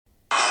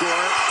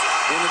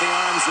into the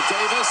arms of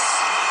Davis.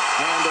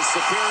 And a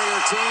superior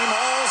team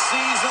all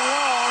season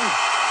long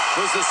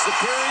was the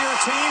superior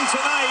team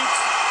tonight.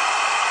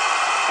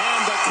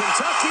 And the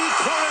Kentucky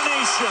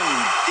coronation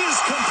is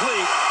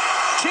complete.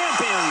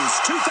 Champions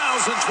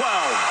 2012.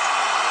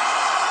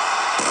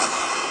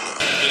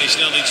 Benny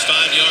Snell needs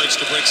 5 yards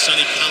to break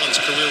Sonny Collins'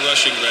 career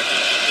rushing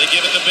record. They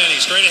give it to Benny.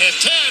 Straight ahead.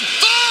 10,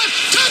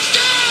 5,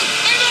 touchdown!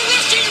 And a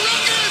rushing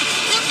record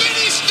for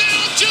Benny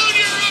Snell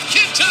Jr. of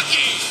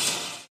Kentucky.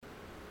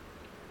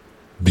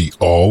 The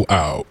All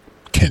Out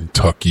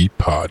Kentucky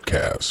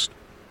Podcast.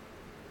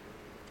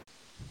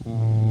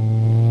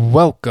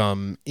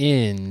 Welcome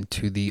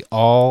into the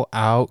All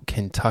Out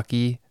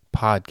Kentucky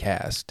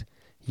Podcast,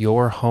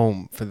 your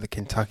home for the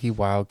Kentucky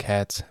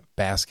Wildcats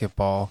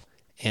basketball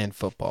and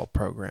football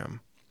program.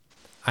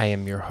 I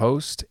am your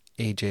host,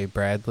 AJ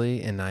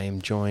Bradley, and I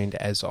am joined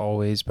as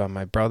always by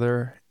my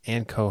brother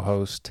and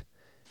co-host,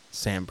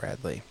 Sam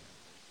Bradley.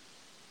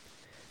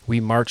 We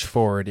march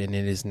forward, and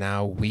it is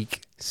now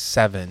week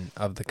 7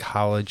 of the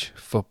college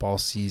football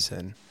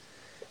season,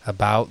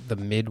 about the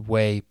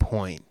midway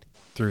point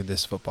through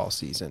this football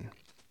season.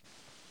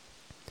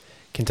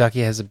 Kentucky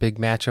has a big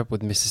matchup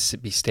with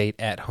Mississippi State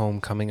at home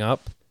coming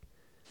up,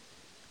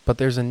 but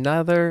there's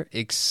another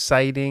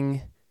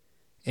exciting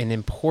and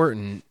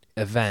important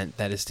event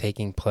that is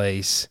taking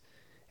place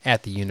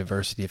at the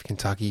University of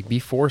Kentucky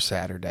before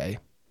Saturday,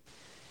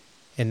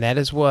 and that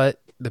is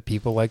what the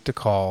people like to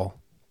call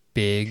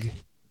Big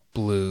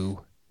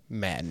Blue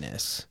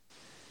Madness.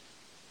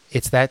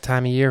 It's that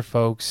time of year,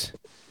 folks.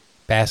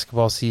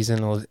 Basketball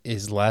season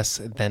is less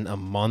than a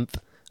month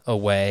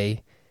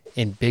away,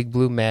 and Big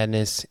Blue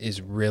Madness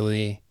is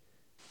really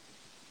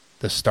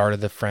the start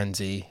of the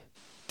frenzy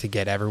to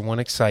get everyone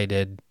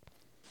excited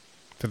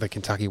for the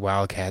Kentucky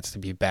Wildcats to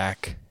be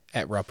back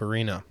at Rupp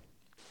Arena.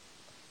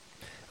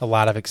 A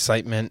lot of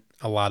excitement,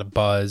 a lot of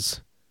buzz,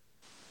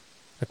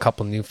 a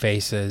couple new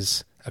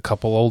faces, a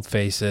couple old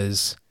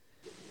faces,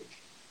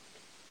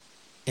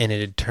 and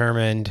a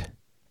determined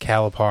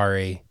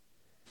Calipari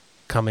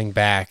coming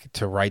back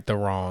to right the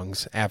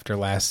wrongs after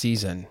last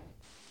season.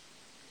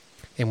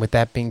 And with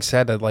that being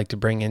said, I'd like to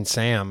bring in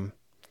Sam.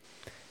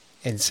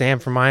 And Sam,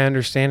 from my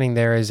understanding,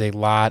 there is a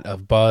lot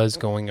of buzz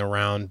going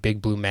around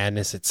Big Blue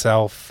Madness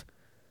itself.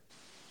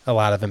 A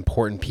lot of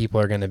important people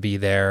are going to be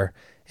there,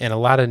 and a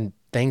lot of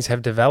things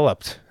have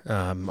developed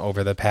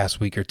over the past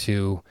week or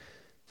two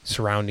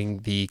surrounding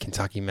the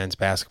Kentucky men's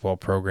basketball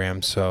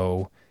program.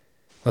 So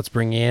let's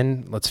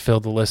fill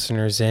the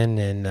listeners in,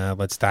 and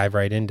let's dive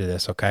right into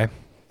this, okay?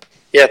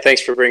 Yeah,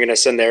 thanks for bringing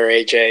us in there,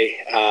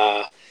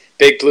 AJ.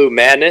 Big Blue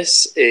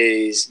Madness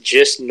is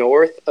just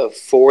north of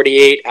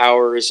 48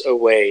 hours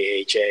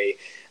away, AJ.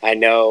 I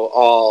know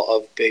all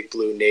of Big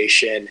Blue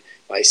Nation,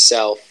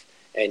 myself,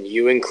 and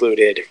you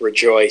included,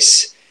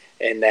 rejoice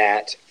in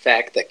that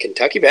fact that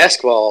Kentucky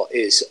basketball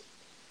is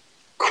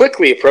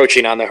quickly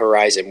approaching on the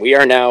horizon. We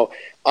are now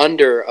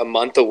under a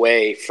month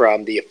away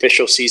from the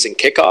official season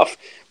kickoff.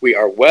 We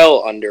are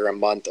well under a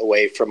month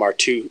away from our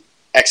 2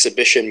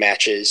 exhibition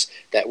matches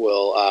that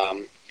will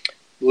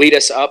lead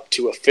us up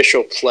to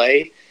official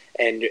play.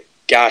 And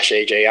gosh,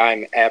 AJ,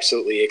 I'm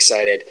absolutely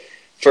excited.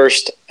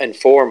 First and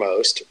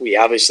foremost, we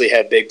obviously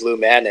have Big Blue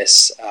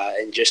Madness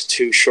in just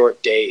 2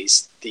 short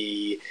days.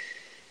 The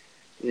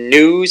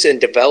news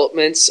and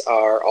developments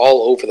are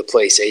all over the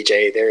place,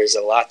 AJ. There is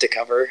a lot to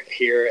cover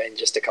here in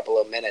just a couple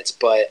of minutes,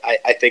 but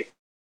I think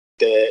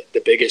the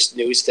biggest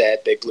news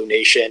that Big Blue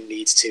Nation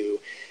needs to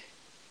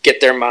get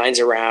their minds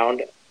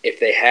around, if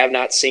they have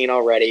not seen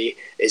already,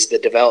 is the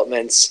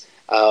developments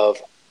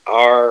of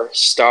our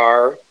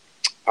star,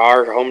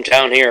 our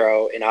hometown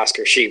hero in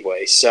Oscar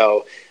Tshiebwe.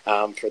 So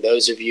for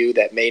those of you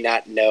that may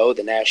not know,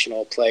 the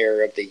National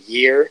Player of the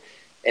Year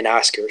in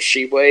Oscar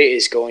Tshiebwe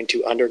is going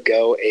to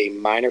undergo a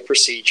minor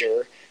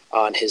procedure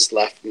on his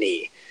left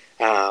knee.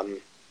 That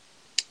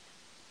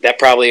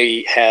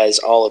probably has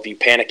all of you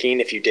panicking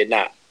if you did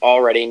not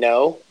already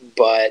know,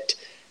 but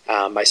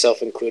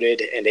myself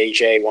included and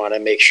AJ want to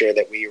make sure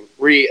that we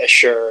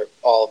reassure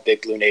all of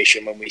Big Blue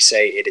Nation when we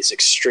say it is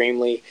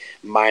extremely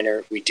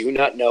minor. We do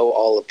not know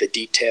all of the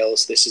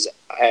details. This is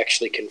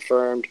actually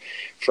confirmed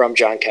from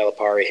John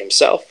Calipari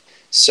himself,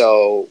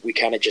 so we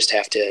kind of just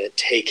have to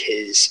take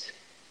his,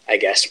 I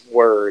guess,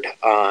 word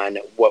on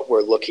what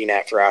we're looking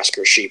at for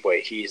Oscar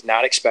Tshiebwe. He's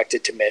not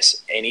expected to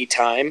miss any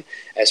time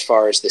as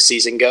far as the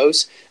season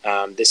goes.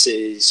 This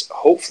is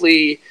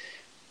hopefully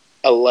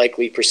a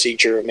likely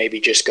procedure of maybe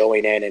just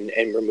going in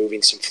and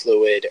removing some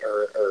fluid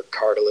or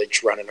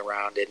cartilage running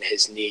around in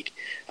his knee.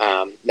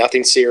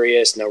 Nothing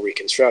serious, no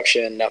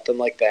reconstruction, nothing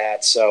like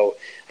that. So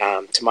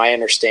to my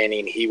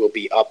understanding, he will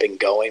be up and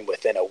going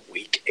within a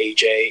week,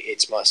 AJ.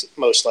 It's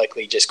most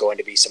likely just going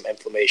to be some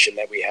inflammation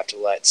that we have to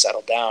let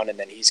settle down, and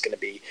then he's going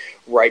to be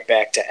right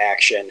back to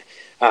action.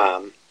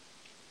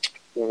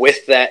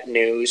 With that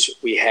news,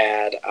 we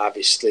had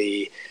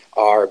obviously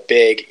our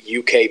big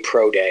UK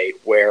Pro Day,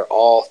 where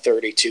all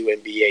 32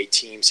 NBA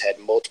teams had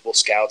multiple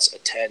scouts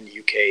attend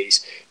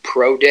UK's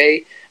Pro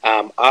Day.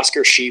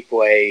 Oscar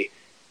Tshiebwe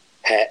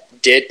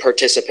did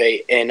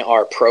participate in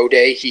our pro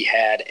day. He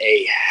had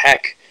a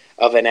heck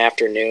of an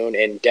afternoon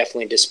and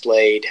definitely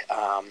displayed,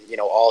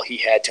 all he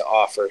had to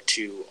offer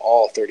to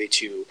all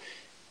 32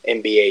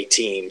 NBA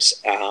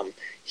teams.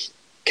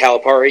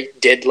 Calipari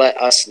did let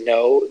us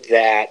know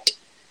that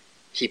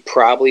he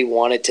probably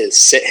wanted to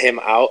sit him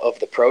out of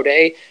the pro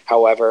day.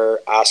 However,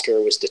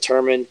 Oscar was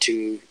determined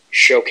to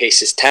showcase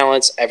his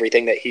talents,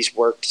 everything that he's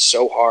worked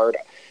so hard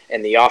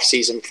in the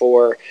offseason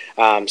for.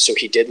 So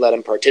he did let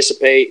him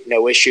participate.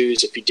 No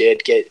issues. If you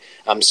did get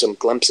some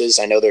glimpses,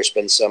 I know there's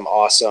been some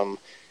awesome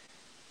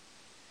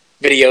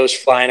videos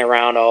flying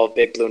around all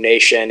Big Blue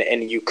Nation,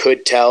 and you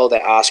could tell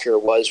that Oscar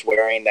was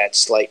wearing that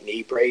slight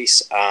knee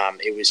brace.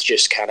 It was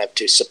just kind of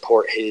to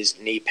support his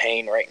knee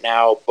pain right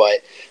now. But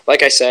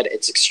like I said,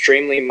 it's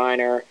extremely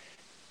minor.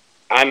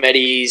 I'm at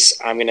ease.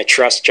 I'm going to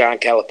trust John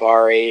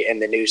Calipari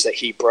and the news that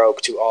he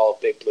broke to all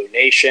Big Blue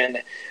Nation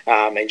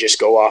and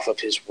just go off of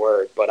his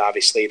word. But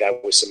obviously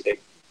that was some big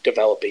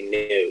developing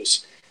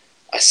news.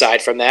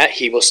 Aside from that,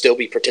 he will still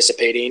be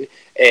participating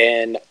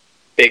in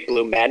Big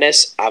Blue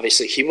Madness.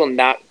 Obviously, he will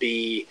not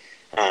be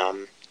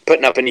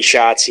putting up any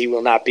shots. He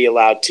will not be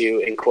allowed to,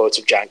 in quotes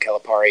of John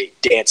Calipari,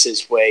 dance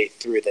his way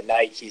through the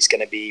night. He's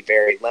going to be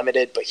very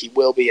limited, but he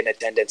will be in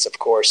attendance, of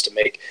course, to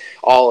make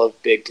all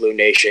of Big Blue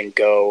Nation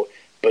go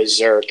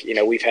berserk.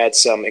 We've had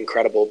some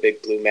incredible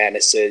Big Blue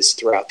Madnesses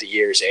throughout the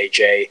years,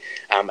 AJ,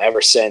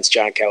 ever since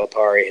John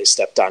Calipari has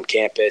stepped on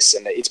campus,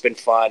 and it's been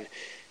fun.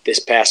 This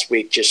past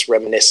week, just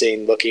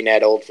reminiscing, looking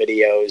at old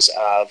videos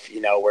of,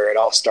 where it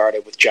all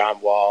started with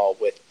John Wall,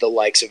 with the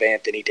likes of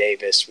Anthony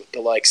Davis, with the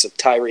likes of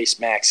Tyrese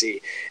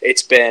Maxey.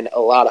 It's been a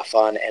lot of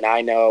fun, and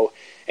I know,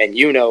 and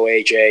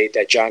AJ,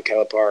 that John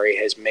Calipari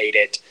has made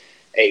it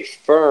a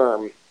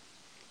firm,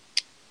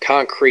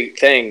 concrete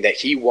thing that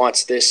he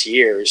wants this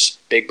year's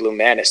Big Blue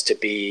Madness to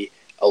be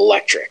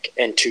electric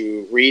and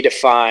to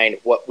redefine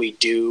what we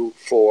do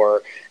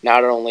for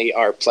not only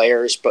our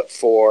players, but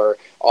for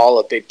all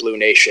of Big Blue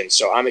Nation.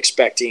 So I'm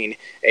expecting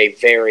a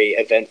very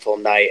eventful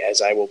night,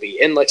 as I will be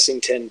in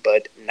Lexington,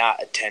 but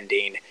not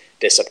attending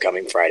this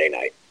upcoming Friday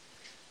night.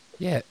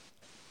 Yeah.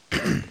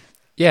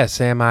 Yeah,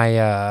 Sam,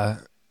 I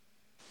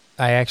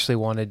actually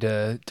wanted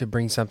to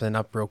bring something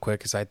up real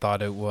quick because I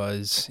thought it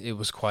was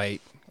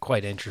quite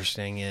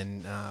interesting,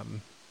 and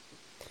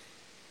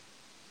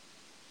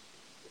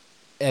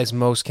as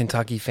most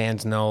Kentucky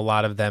fans know, a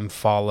lot of them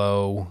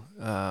follow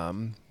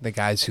the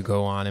guys who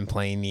go on and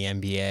play in the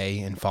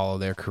NBA and follow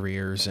their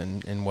careers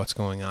and what's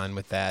going on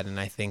with that. And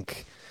I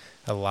think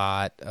a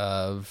lot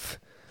of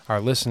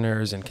our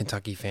listeners and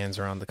Kentucky fans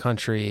around the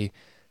country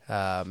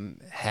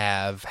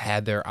have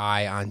had their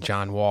eye on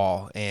John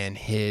Wall and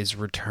his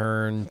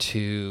return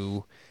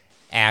to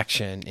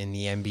action in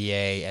the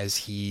NBA, as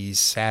he's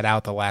sat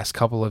out the last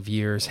couple of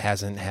years,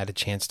 hasn't had a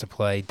chance to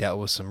play, dealt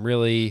with some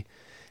really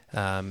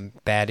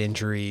bad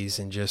injuries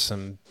and just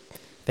some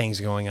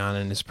things going on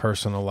in his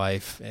personal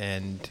life.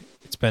 And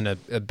it's been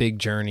a big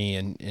journey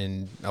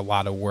and a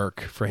lot of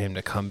work for him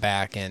to come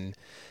back. And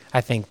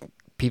I think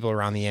people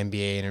around the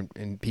NBA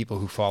and people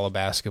who follow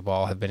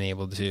basketball have been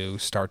able to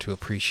start to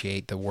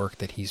appreciate the work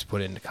that he's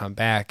put in to come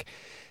back.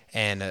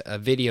 And a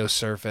video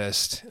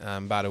surfaced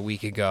about a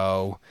week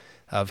ago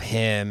of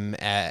him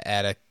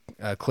at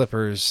a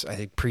Clippers, I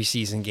think,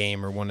 preseason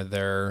game or one of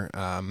their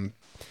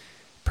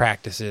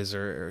practices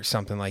or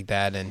something like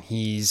that, and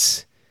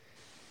he's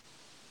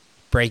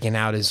breaking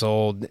out his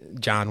old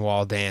John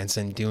Wall dance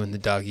and doing the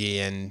Dougie,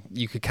 and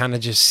you could kind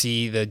of just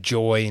see the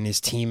joy in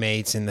his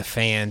teammates and the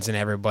fans and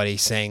everybody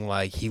saying,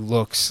 like, he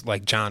looks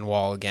like John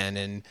Wall again.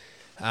 And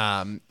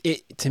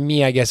to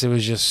me, I guess it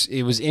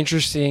was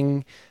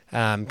interesting,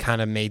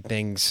 kind of made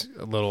things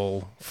a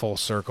little full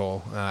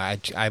circle.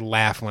 I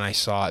laughed when I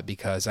saw it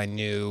because I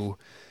knew,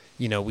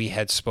 we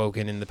had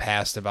spoken in the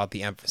past about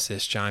the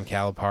emphasis John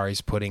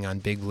Calipari's putting on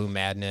Big Blue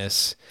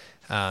Madness,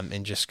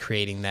 and just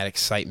creating that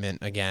excitement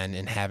again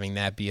and having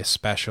that be a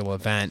special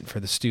event for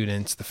the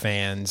students, the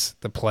fans,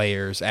 the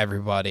players,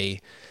 everybody.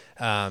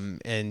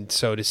 And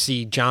so to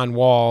see John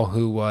Wall,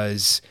 who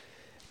was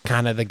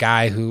kind of the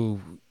guy who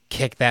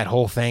kicked that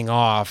whole thing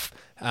off,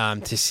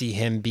 to see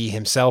him be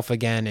himself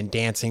again and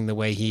dancing the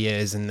way he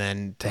is, and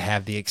then to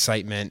have the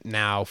excitement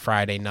now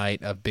Friday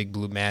night of Big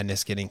Blue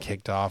Madness getting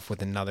kicked off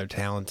with another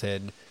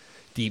talented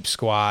deep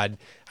squad.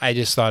 I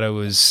just thought it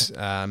was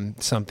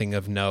something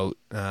of note,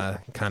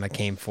 kind of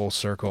came full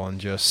circle and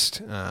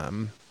just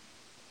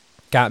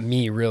got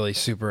me really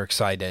super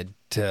excited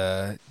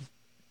to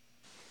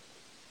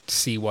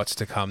see what's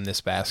to come this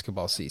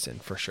basketball season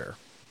for sure.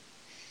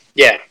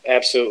 Yeah,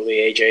 absolutely,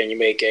 AJ, and you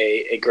make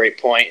a great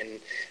point. And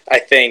I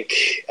think,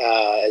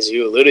 as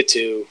you alluded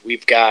to,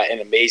 we've got an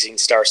amazing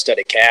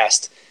star-studded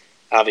cast.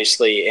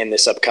 Obviously, in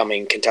this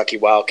upcoming Kentucky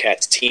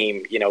Wildcats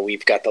team,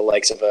 we've got the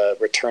likes of a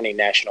returning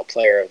National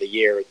Player of the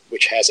Year,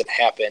 which hasn't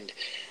happened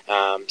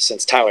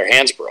since Tyler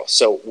Hansbrough.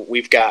 So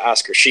we've got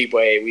Oscar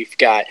Tshiebwe. We've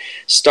got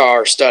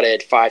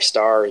star-studded 5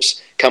 stars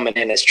coming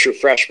in as true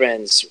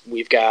freshmen.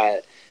 We've got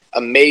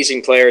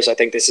amazing players. I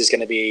think this is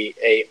going to be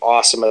an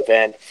awesome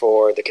event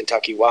for the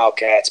Kentucky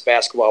Wildcats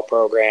basketball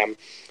program.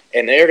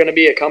 and they're going to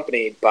be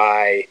accompanied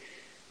by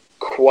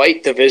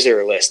quite the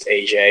visitor list,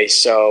 AJ.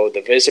 So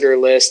the visitor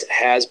list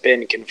has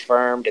been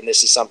confirmed, and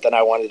this is something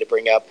I wanted to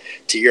bring up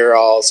to your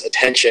all's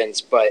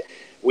attentions, but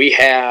we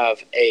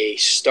have a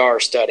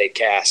star-studded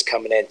cast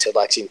coming into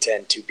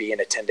Lexington to be in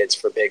attendance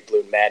for Big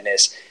Blue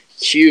Madness.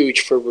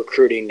 Huge for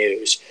recruiting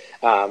news.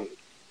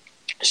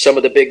 Some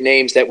of the big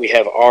names that we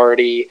have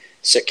already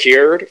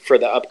secured for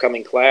the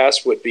upcoming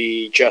class would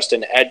be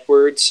Justin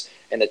Edwards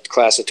in the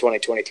class of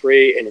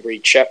 2023 and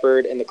Reed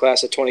Shepard in the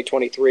class of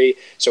 2023.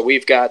 So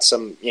we've got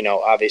some,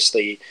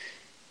 obviously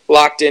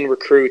locked in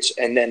recruits,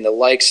 and then the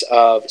likes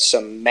of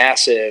some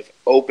massive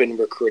open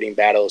recruiting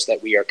battles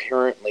that we are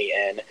currently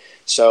in.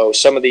 So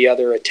some of the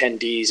other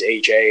attendees,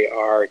 AJ,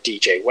 are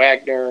DJ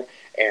Wagner,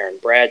 Aaron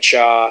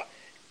Bradshaw,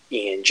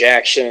 Ian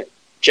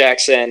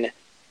Jackson.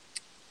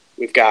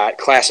 We've got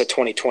class of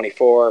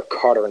 2024,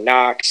 Carter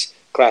Knox,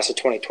 class of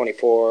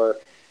 2024,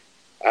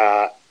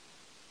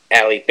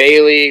 Allie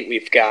Bailey.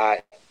 We've got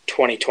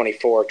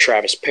 2024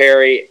 Travis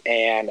Perry,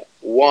 and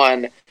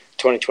one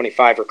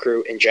 2025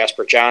 recruit in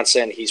Jasper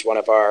Johnson. He's one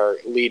of our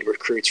lead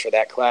recruits for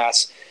that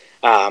class.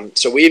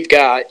 So we've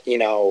got,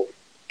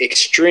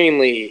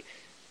 extremely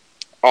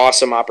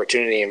awesome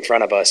opportunity in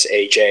front of us,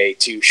 AJ,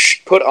 to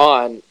put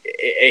on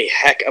a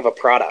heck of a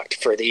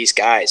product for these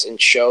guys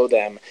and show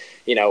them,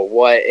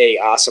 what a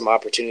awesome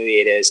opportunity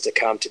it is to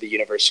come to the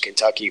University of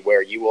Kentucky,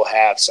 where you will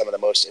have some of the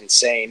most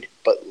insane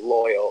but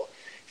loyal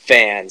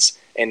fans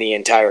in the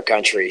entire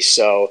country.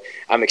 So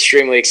I'm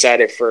extremely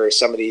excited for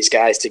some of these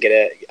guys to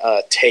get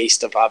a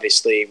taste of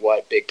obviously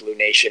what Big Blue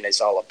Nation is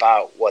all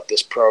about, what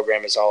this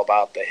program is all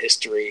about, the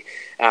history.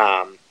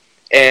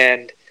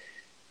 And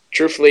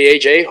truthfully,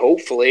 AJ,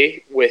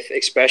 hopefully, with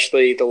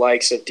especially the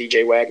likes of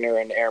DJ Wagner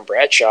and Aaron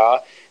Bradshaw,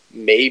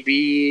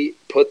 maybe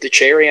put the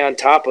cherry on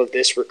top of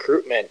this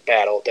recruitment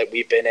battle that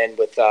we've been in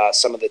with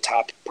some of the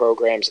top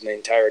programs in the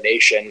entire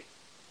nation.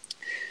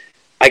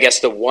 I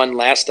guess the one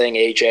last thing,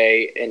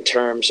 AJ, in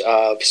terms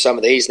of some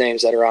of these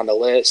names that are on the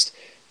list,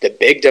 the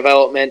big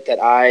development that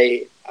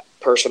I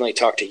personally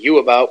talked to you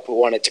about but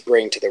wanted to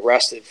bring to the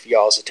rest of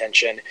y'all's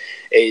attention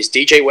is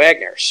DJ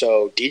Wagner.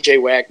 So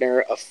DJ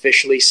Wagner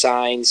officially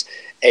signs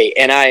a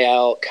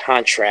NIL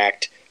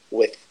contract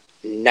with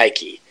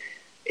Nike.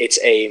 It's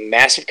a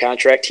massive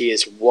contract. He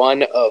is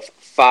one of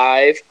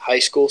 5 high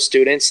school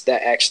students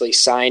that actually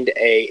signed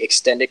a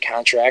extended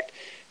contract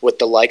with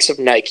the likes of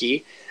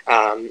Nike,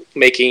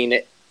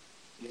 making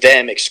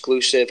them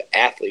exclusive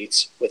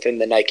athletes within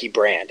the Nike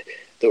brand.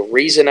 The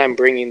reason I'm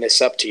bringing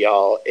this up to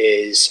y'all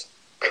is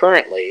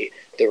currently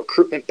the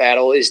recruitment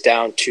battle is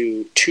down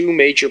to 2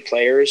 major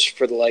players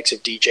for the likes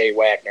of DJ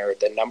Wagner,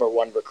 the number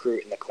 1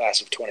 recruit in the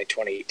class of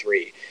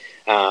 2023.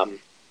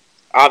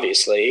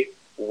 Obviously,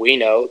 we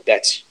know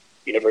that's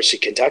University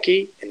of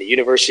Kentucky and the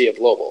University of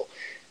Louisville.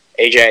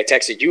 AJ, I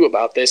texted you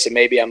about this, and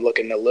maybe I'm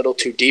looking a little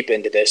too deep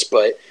into this,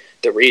 but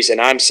the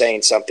reason I'm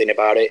saying something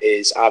about it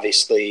is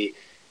obviously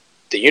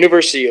the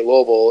University of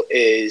Louisville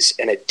is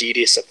an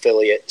Adidas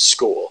affiliate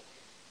school.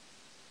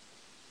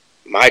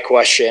 My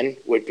question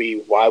would be,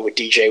 why would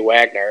DJ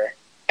Wagner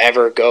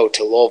ever go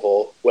to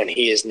Louisville when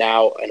he is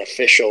now an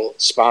official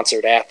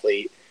sponsored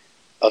athlete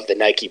of the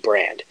Nike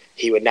brand?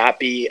 He would not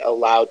be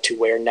allowed to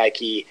wear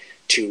Nike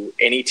to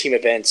any team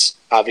events,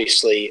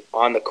 obviously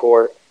on the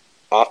court,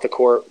 off the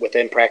court,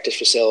 within practice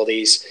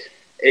facilities.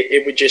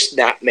 It would just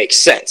not make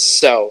sense.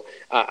 So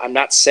I'm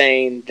not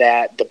saying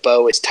that the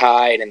bow is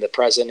tied and the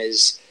present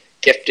is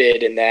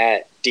gifted and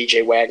that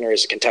DJ Wagner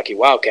is a Kentucky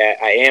Wildcat.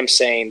 I am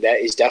saying that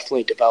is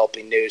definitely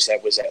developing news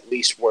that was at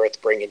least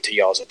worth bringing to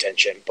y'all's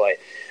attention. But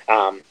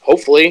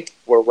hopefully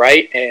we're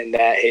right, and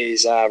that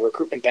his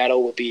recruitment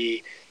battle will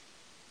be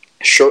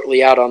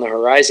shortly out on the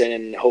horizon,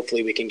 and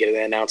hopefully we can get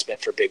an announcement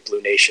for Big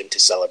Blue Nation to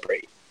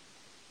celebrate.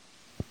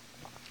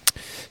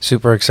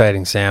 Super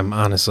exciting, Sam,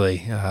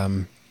 honestly.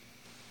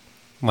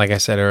 Like I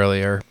said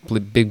earlier,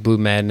 Big Blue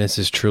Madness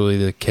is truly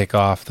the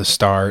kickoff, the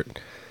start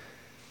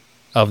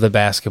of the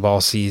basketball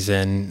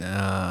season.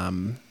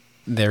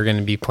 They're going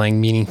to be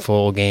playing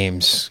meaningful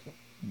games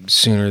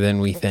sooner than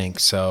we think.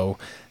 So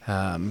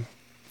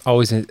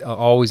always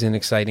an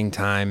exciting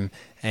time,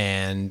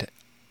 and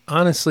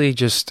honestly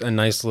just a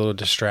nice little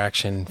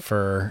distraction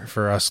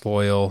for us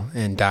loyal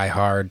and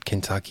diehard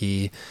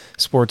Kentucky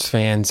sports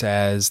fans,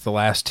 as the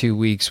last 2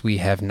 weeks we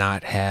have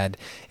not had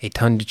a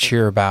ton to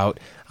cheer about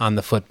on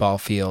the football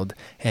field.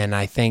 And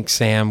I think,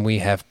 Sam, we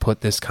have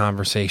put this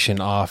conversation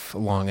off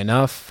long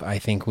enough. I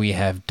think we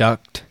have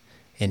ducked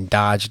and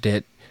dodged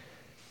it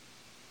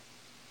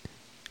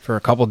for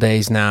a couple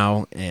days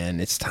now, and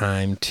it's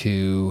time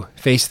to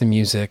face the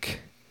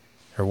music,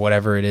 or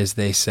whatever it is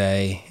they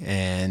say,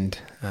 and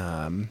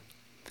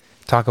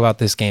talk about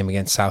this game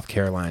against South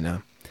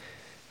Carolina.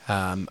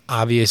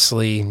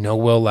 Obviously, no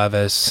Will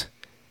Levis,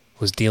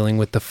 was dealing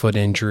with the foot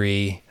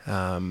injury,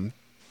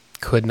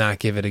 could not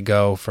give it a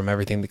go. From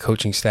everything the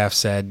coaching staff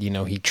said,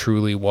 he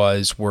truly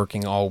was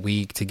working all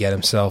week to get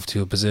himself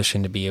to a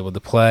position to be able to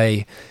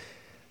play.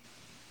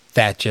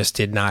 That just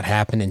did not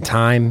happen in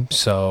time,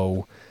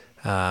 so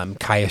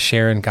Kaya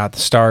Sharon got the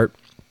start.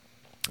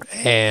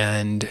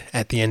 And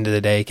at the end of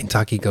the day,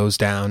 Kentucky goes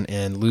down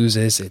and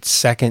loses its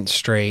second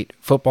straight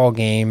football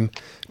game,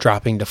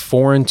 dropping to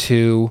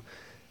 4-2,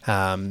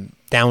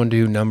 down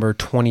to number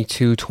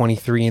 22,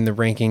 23 in the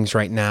rankings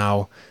right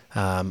now.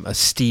 A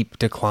steep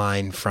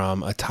decline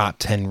from a top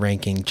 10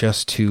 ranking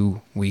just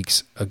 2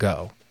 weeks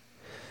ago.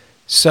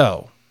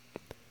 So,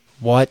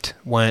 what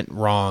went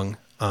wrong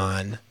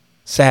on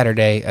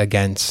Saturday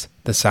against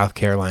the South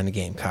Carolina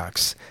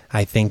Gamecocks?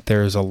 I think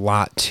there's a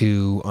lot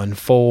to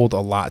unfold, a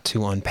lot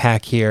to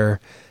unpack here.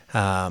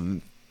 I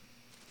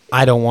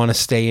don't want to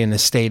stay in a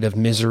state of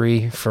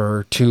misery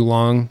for too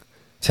long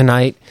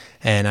tonight,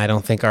 and I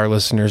don't think our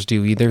listeners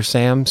do either,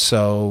 Sam.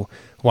 So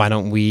why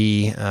don't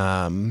we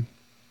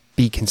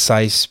be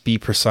concise, be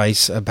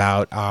precise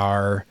about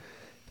our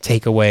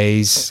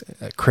takeaways,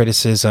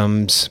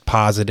 criticisms,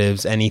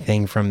 positives,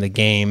 anything from the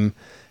game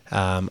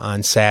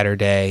on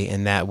Saturday,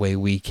 and that way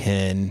we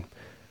can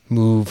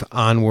move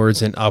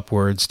onwards and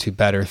upwards to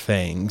better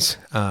things.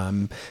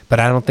 But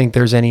I don't think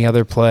there's any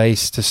other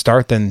place to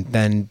start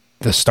than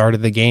the start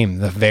of the game,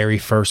 the very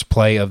first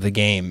play of the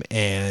game.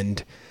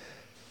 And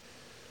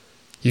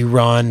you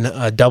run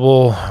a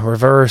double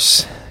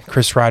reverse.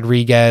 Chris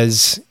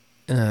Rodriguez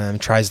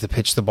tries to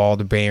pitch the ball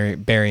to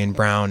Barian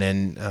Brown.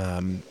 And,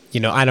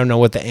 I don't know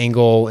what the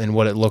angle and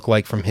what it looked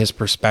like from his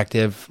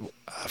perspective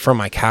from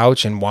my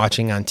couch and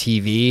watching on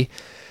TV.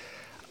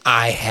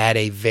 I had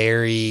a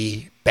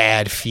very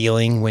bad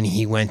feeling when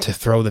he went to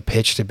throw the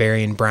pitch to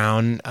Barian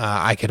Brown.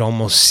 I could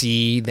almost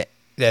see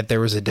that there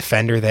was a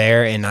defender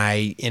there, and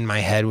I, in my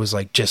head, was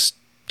like, just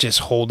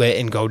hold it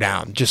and go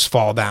down. Just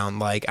fall down.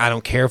 Like, I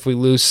don't care if we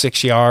lose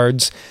 6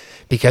 yards,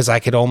 because I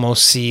could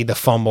almost see the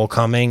fumble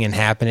coming and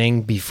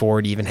happening before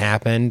it even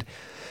happened.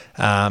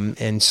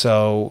 And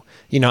so,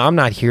 I'm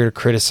not here to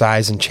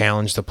criticize and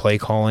challenge the play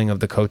calling of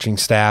the coaching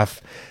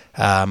staff.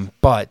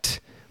 But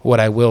what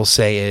I will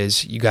say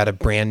is you got a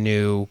brand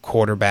new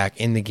quarterback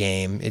in the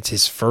game. It's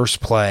his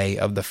first play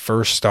of the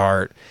first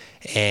start.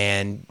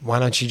 And why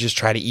don't you just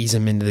try to ease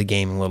him into the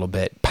game a little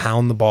bit?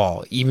 Pound the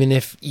ball. Even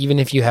if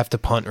you have to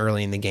punt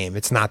early in the game,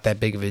 it's not that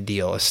big of a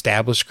deal.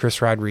 Establish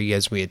Chris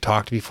Rodriguez. We had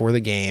talked before the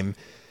game.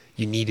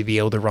 You need to be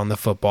able to run the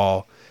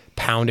football,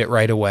 pound it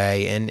right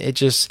away. And it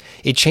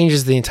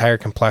changes the entire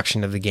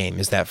complexion of the game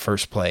is that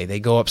first play. They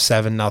go up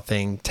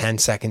 7-0, 10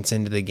 seconds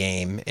into the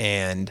game.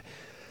 And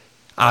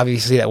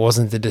obviously that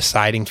wasn't the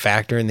deciding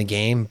factor in the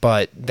game,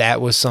 but that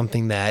was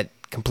something that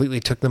completely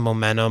took the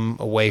momentum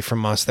away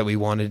from us that we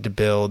wanted to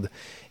build.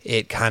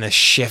 It kind of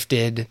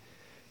shifted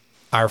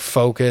our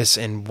focus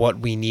and what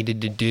we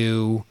needed to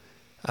do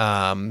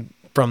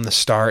from the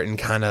start, and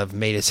kind of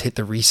made us hit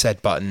the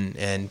reset button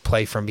and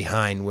play from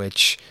behind,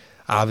 which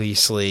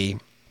obviously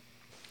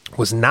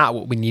was not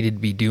what we needed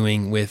to be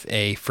doing with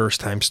a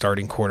first-time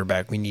starting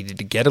quarterback. We needed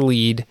to get a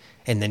lead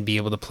and then be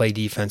able to play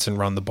defense and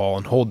run the ball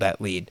and hold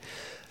that lead.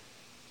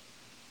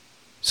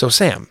 So,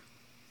 Sam,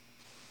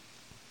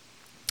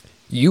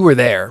 you were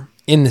there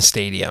in the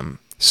stadium,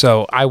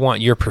 so I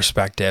want your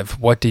perspective.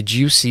 What did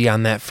you see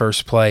on that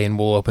first play? And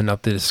we'll open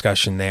up the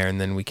discussion there, and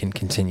then we can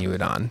continue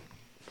it on.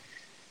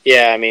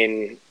 Yeah, I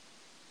mean,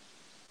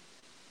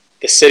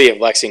 the city of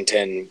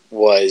Lexington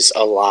was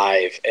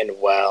alive and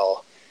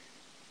well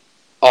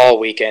all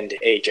weekend,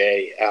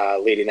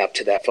 AJ, leading up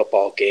to that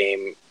football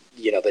game.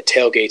 The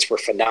tailgates were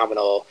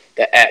phenomenal.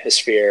 The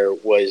atmosphere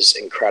was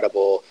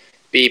incredible.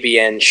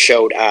 BBN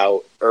showed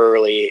out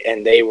early,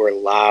 and they were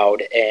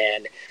loud.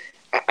 And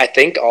I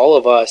think all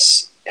of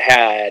us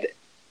had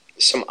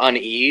some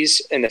unease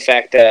in the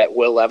fact that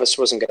Will Levis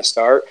wasn't going to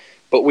start,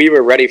 but we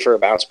were ready for a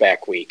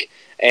bounce-back week.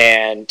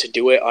 And to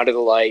do it under the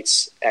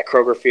lights at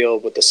Kroger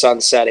Field with the sun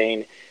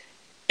setting,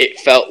 it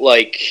felt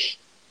like,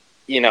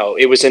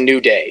 it was a new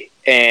day.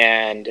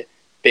 And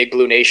Big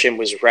Blue Nation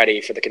was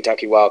ready for the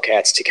Kentucky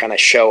Wildcats to kind of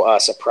show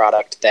us a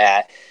product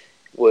that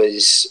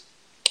was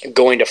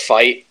going to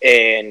fight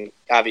and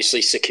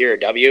obviously secure a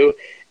W.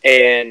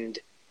 And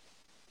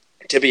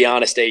to be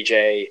honest,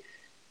 AJ,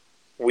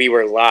 we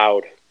were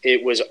loud.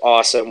 It was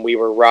awesome. We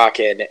were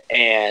rocking.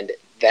 And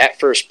that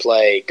first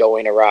play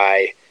going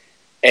awry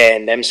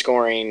and them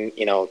scoring,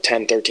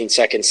 10, 13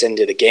 seconds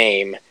into the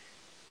game,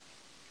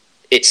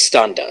 it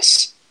stunned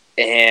us.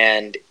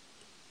 And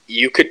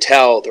you could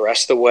tell the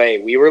rest of the way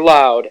we were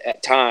loud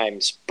at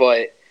times,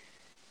 but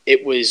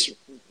it was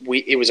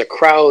a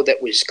crowd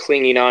that was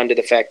clinging on to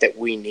the fact that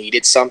we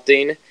needed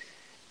something,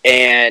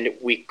 and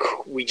we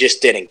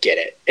just didn't get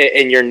it.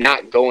 And you're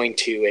not going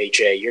to,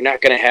 AJ. You're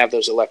not going to have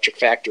those electric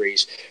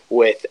factories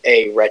with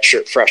a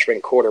redshirt freshman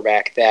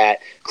quarterback that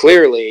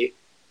clearly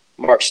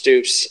Mark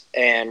Stoops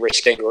and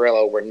Rich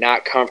Scangarello were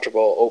not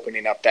comfortable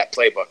opening up that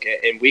playbook.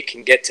 And we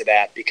can get to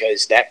that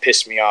because that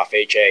pissed me off,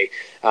 AJ,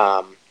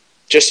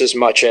 just as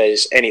much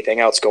as anything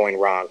else going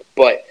wrong.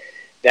 But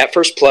that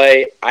first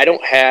play, I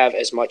don't have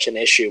as much an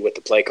issue with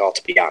the play call,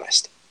 to be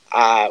honest.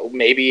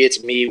 Maybe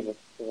it's me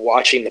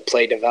watching the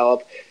play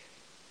develop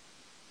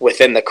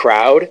within the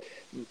crowd,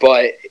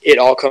 but it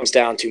all comes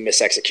down to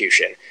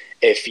misexecution.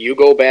 If you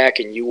go back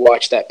and you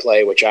watch that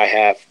play, which I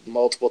have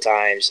multiple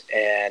times,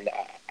 and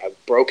I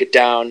broke it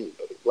down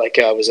like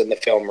I was in the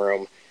film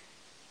room.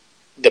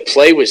 The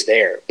play was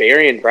there.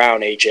 Barian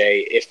Brown,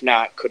 AJ, if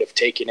not, could have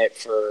taken it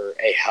for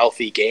a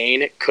healthy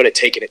gain, could have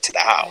taken it to the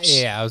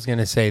house. Yeah, I was going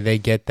to say they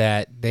get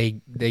that.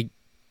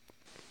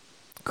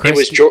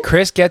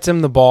 Chris gets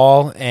him the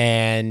ball,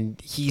 and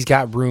he's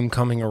got room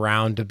coming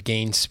around to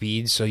gain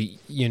speed. So,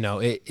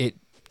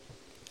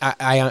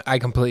 I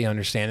completely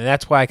understand. And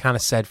that's why I kind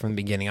of said from the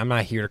beginning, I'm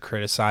not here to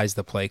criticize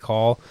the play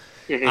call.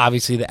 Mm-hmm.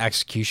 Obviously, the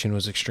execution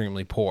was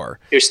extremely poor.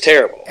 It was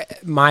terrible.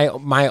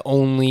 My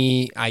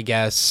only, I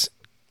guess,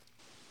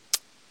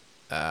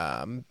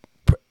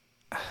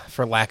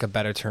 for lack of a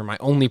better term, my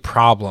only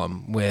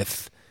problem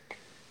with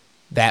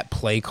that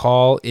play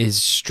call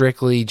is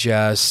strictly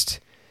just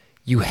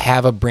you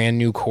have a brand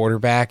new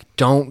quarterback.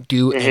 Don't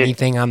do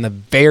anything on the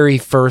very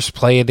first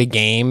play of the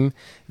game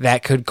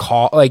that could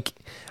call. Like,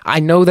 I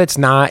know that's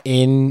not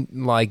in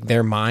like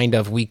their mind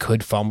of we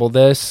could fumble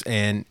this,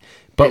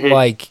 but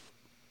like,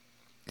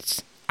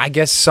 I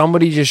guess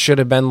somebody just should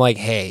have been like,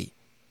 hey,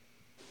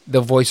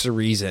 the voice of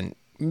reason,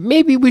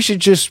 maybe we should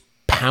just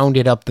pound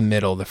it up the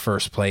middle the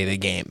first play of the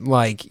game.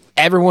 Like,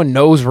 everyone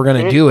knows we're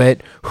going to do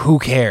it. Who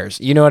cares?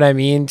 You know what I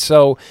mean?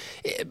 So,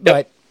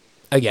 but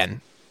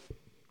again,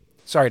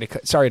 sorry to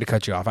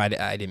cut you off. I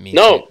didn't mean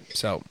to.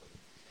 So,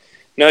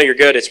 no, you're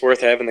good. It's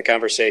worth having the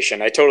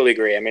conversation. I totally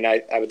agree. I mean,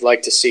 I would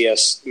like to see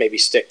us maybe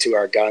stick to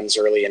our guns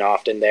early and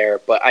often there,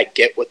 but I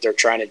get what they're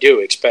trying to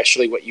do,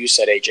 especially what you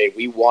said, AJ.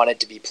 We wanted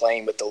to be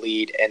playing with the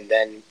lead and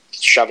then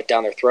shove it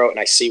down their throat, and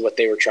I see what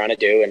they were trying to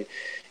do. And,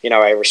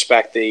 I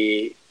respect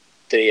the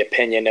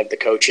opinion of the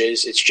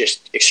coaches. It's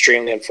just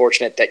extremely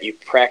unfortunate that you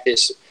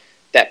practice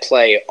that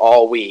play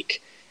all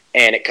week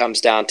and it comes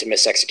down to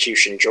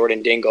misexecution.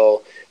 Jordan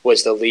Dingle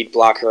was the lead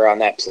blocker on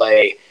that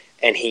play,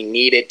 and he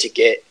needed to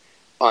get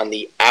on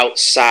the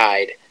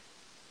outside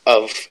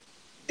of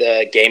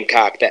the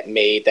Gamecock that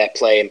made that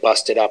play and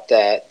busted up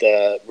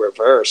the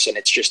reverse. And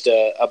it's just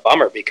a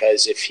bummer,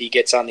 because if he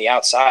gets on the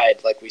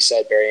outside, like we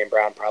said, Barian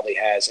Brown probably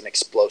has an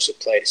explosive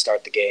play to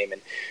start the game,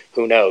 and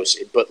who knows.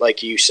 But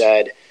like you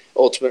said,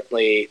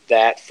 ultimately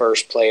that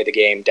first play of the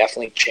game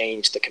definitely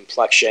changed the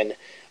complexion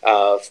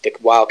of the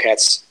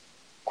Wildcats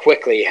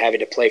quickly having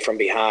to play from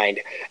behind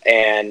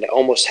and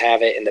almost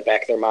have it in the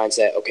back of their minds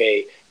that,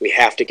 okay, we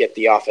have to get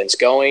the offense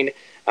going,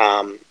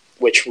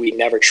 which we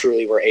never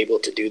truly were able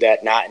to do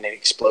that, not in an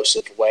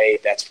explosive way,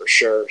 that's for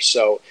sure.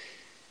 So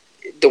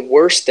the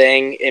worst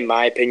thing, in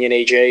my opinion,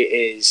 AJ,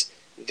 is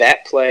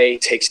that play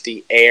takes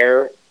the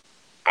air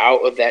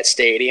out of that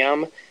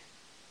stadium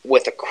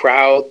with a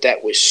crowd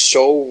that was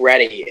so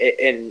ready.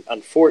 And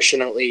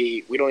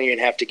unfortunately, we don't even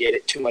have to get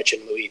it too much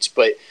in the weeds,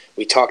 but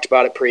we talked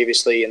about it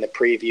previously in the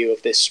preview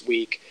of this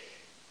week.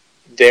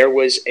 There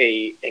was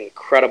an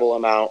incredible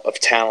amount of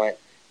talent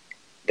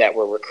that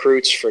were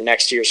recruits for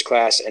next year's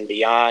class and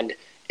beyond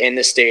in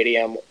the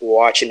stadium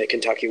watching the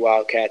Kentucky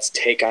Wildcats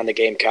take on the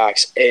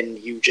Gamecocks, and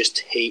you just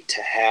hate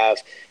to have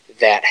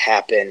that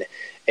happen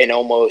and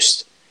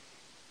almost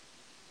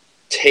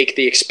take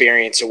the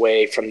experience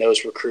away from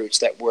those recruits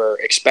that were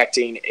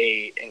expecting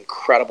a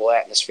incredible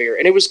atmosphere.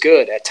 And it was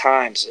good at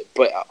times,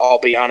 but I'll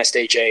be honest,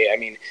 AJ, I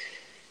mean,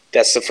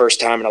 that's the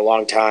first time in a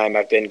long time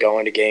I've been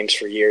going to games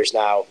for years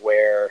now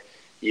where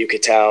you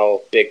could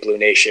tell Big Blue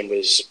Nation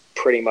was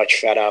pretty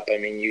much fed up. I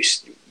mean,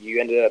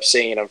 you ended up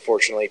seeing,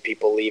 unfortunately,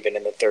 people leaving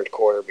in the third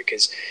quarter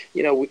because,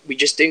 we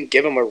just didn't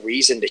give them a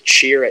reason to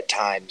cheer at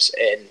times.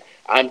 And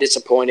I'm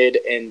disappointed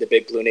in the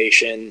Big Blue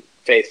Nation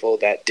faithful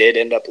that did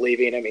end up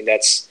leaving. I mean,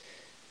 that's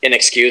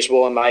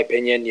inexcusable in my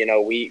opinion.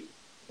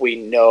 We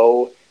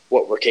know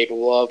what we're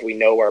capable of. We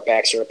know our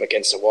backs are up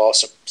against the wall,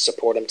 so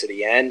support them to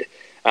the end.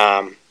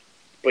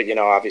 But,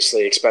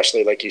 obviously,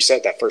 especially like you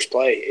said, that first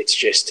play,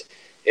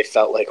 it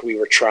felt like we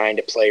were trying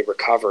to play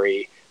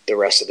recovery the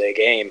rest of the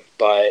game.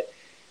 But,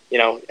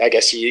 I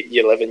guess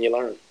you live and you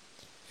learn.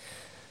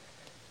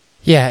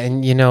 Yeah,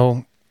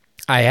 and,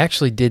 I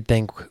actually did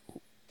think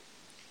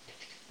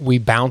we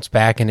bounced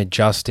back and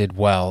adjusted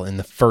well in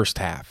the first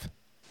half.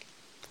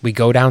 We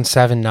go down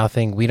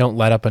 7-0. We don't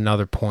let up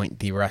another point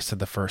the rest of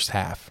the first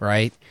half,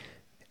 right?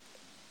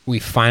 We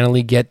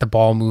finally get the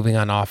ball moving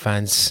on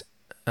offense,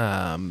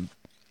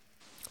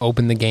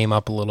 open the game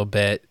up a little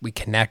bit. We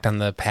connect on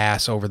the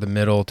pass over the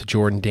middle to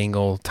Jordan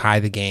Dingle,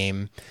 tie the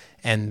game,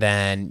 and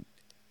then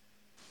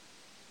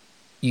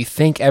you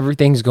think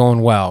everything's going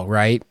well,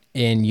 right?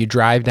 And you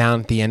drive down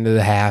at the end of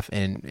the half,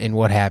 and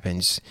what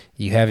happens?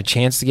 You have a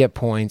chance to get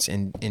points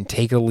and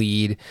take a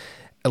lead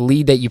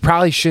that you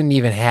probably shouldn't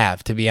even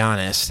have, to be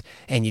honest,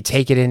 and you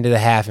take it into the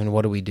half, and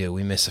what do?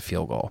 We miss a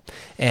field goal.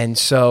 And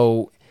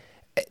so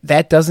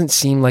that doesn't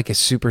seem like a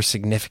super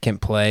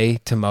significant play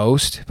to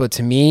most, but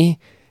to me,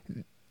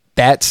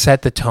 that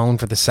set the tone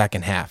for the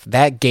second half.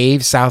 That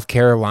gave South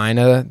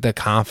Carolina the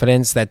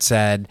confidence that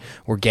said,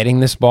 we're getting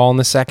this ball in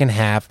the second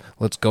half,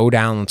 let's go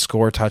down, let's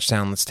score a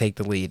touchdown, let's take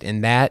the lead.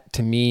 And that,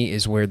 to me,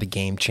 is where the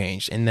game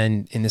changed. And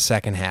then in the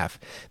second half,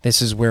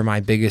 this is where my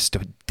biggest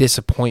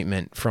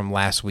disappointment from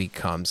last week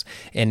comes.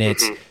 And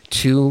it's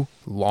 2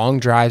 long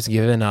drives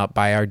given up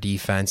by our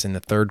defense in the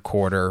third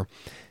quarter.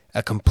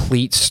 a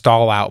complete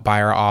stall out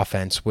by our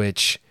offense,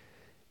 which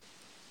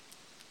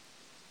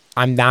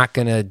I'm not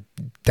gonna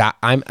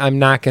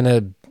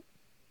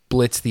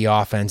blitz the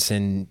offense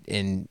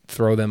and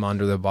throw them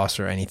under the bus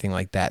or anything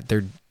like that.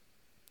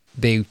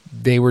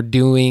 They were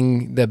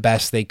doing the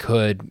best they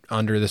could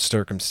under the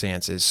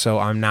circumstances. So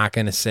I'm not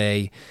gonna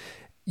say,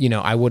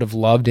 I would have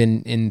loved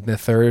in the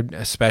third,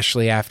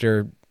 especially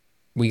after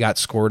we got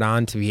scored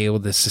on, to be able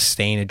to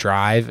sustain a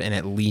drive and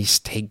at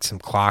least take some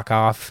clock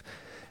off.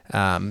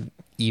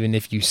 Even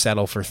if you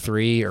settle for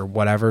 3 or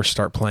whatever,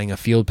 start playing a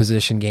field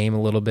position game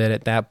a little bit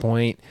at that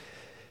point.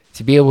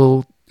 To be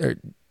able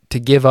to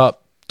give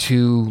up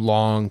 2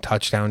 long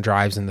touchdown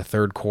drives in the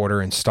third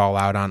quarter and stall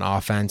out on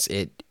offense,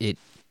 it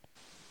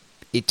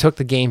took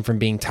the game from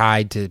being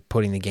tied to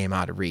putting the game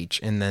out of reach.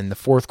 And then the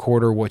fourth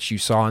quarter, what you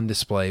saw on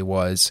display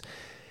was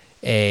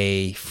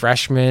a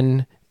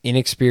freshman,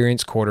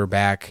 inexperienced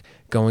quarterback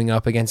going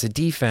up against a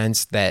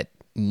defense that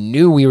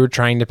knew we were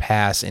trying to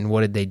pass, and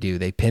what did they do?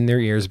 They pinned their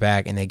ears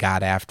back and they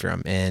got after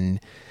him. And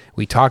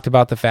we talked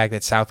about the fact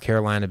that South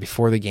Carolina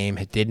before the game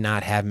did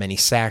not have many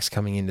sacks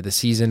coming into the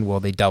season. Well,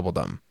 they doubled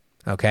them,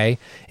 okay?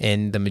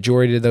 And the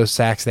majority of those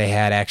sacks they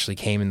had actually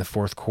came in the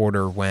fourth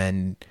quarter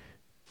when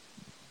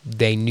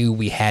they knew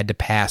we had to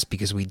pass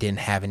because we didn't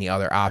have any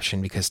other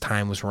option because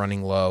time was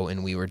running low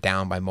and we were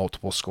down by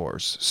multiple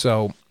scores.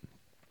 So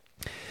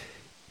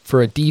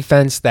for a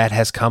defense that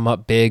has come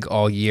up big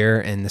all year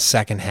and the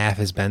second half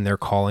has been their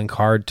calling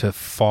card, to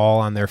fall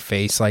on their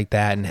face like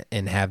that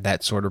and have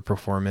that sort of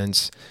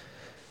performance,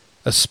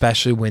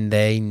 especially when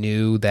they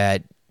knew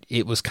that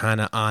it was kind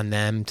of on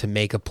them to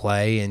make a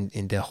play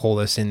and to hold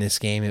us in this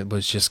game, it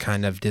was just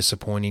kind of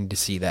disappointing to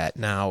see that.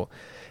 Now,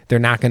 they're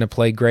not going to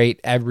play great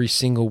every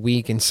single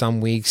week. In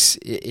some weeks,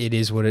 it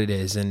is what it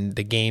is, and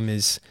the game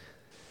is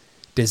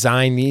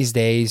designed these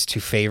days to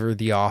favor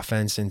the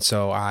offense, and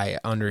so I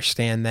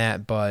understand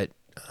that, but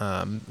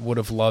would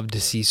have loved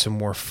to see some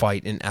more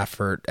fight and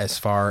effort as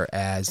far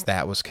as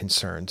that was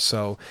concerned.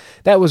 So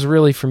that was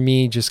really, for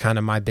me, just kind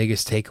of my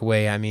biggest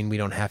takeaway. I mean, we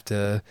don't have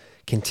to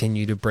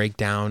continue to break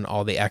down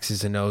all the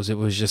X's and O's. It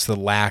was just the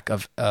lack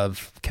of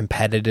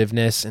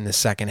competitiveness in the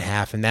second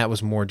half, and that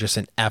was more just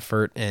an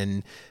effort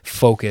and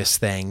focus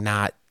thing,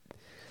 not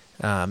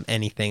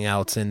anything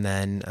else. And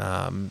then,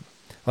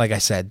 like I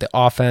said, the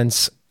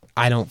offense,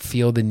 I don't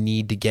feel the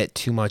need to get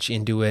too much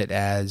into it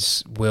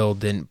as Will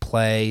didn't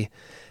play.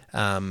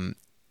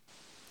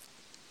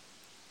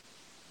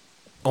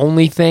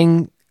 Only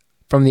thing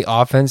from the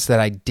offense that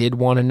I did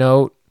want to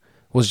note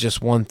was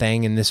just one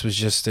thing, and this was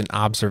just an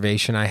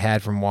observation I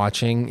had from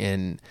watching.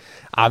 And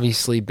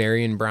obviously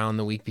Barry and Brown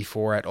the week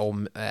before at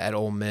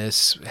Ole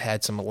Miss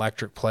had some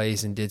electric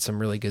plays and did some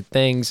really good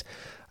things.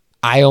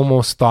 I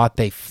almost thought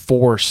they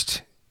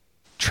forced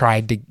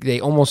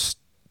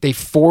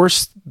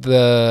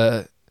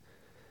the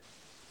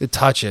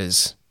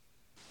touches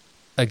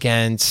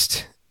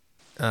against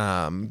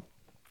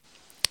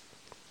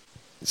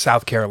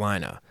South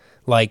Carolina.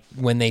 Like,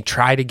 when they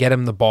tried to get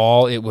him the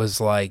ball, it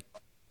was like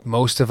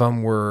most of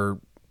them were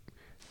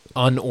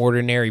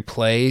unordinary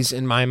plays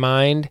in my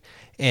mind,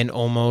 and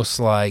almost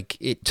like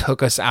it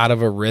took us out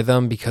of a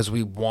rhythm because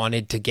we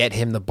wanted to get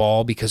him the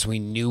ball because we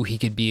knew he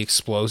could be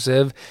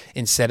explosive,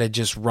 instead of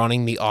just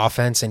running the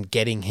offense and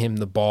getting him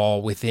the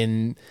ball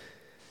within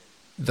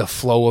the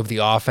flow of the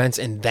offense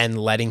and then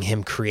letting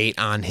him create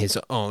on his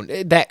own.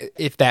 That,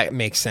 if that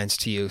makes sense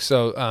to you.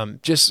 So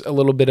just a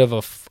little bit of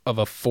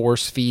a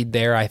force feed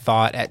there, I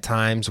thought, at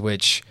times,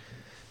 which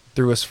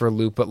threw us for a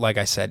loop. But like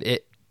I said,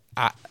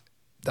 the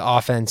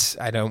offense,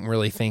 I don't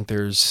really think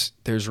there's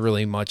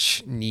really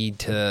much need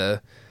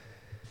to,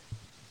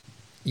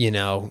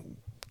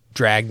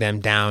 drag them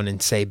down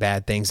and say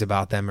bad things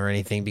about them or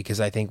anything,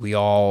 because I think we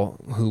all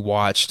who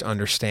watched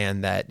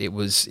understand that it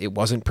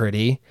wasn't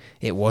pretty.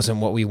 It wasn't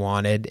what we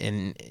wanted,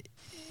 and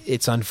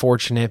it's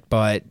unfortunate,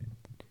 but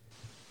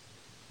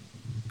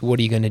what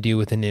are you going to do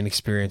with an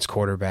inexperienced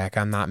quarterback?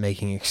 I'm not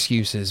making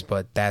excuses,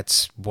 but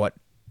that's what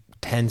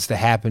tends to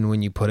happen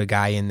when you put a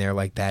guy in there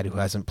like that who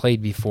hasn't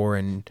played before.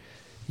 And,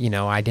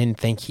 I didn't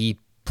think he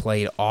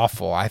played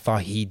awful. I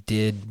thought he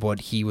did what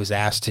he was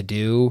asked to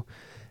do.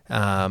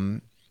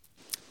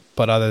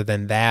 But other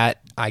than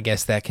that, I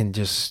guess that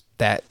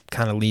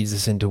kind of leads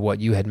us into what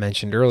you had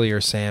mentioned earlier,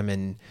 Sam.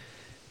 And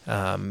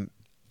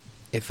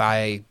if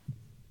I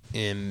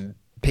am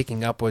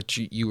picking up what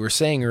you were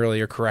saying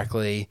earlier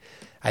correctly,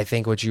 I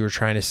think what you were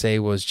trying to say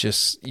was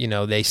just,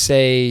 they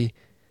say,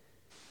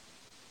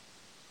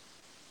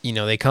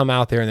 they come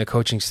out there and the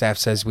coaching staff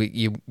says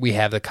we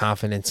have the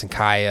confidence in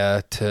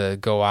Kaya to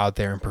go out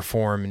there and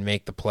perform and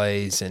make the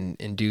plays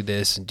and do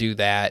this and do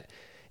that.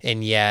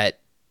 And yet,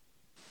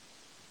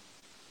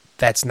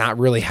 that's not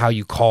really how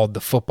you called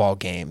the football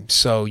game.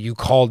 So you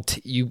called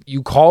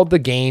the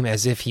game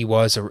as if he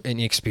was an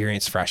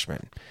inexperienced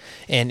freshman.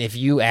 And if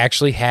you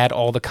actually had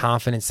all the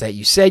confidence that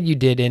you said you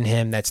did in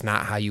him, that's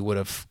not how you would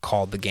have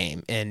called the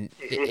game. And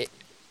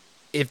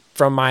if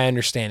from my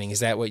understanding, is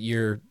that what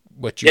you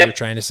were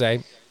trying to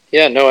say?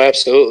 Yeah, no,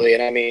 absolutely.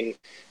 And I mean,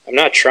 I'm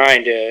not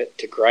trying to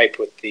gripe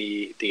with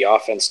the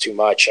offense too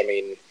much. I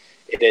mean,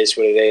 it is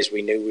what it is.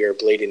 We knew we were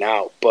bleeding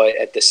out, but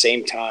at the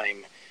same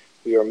time,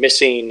 we were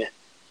missing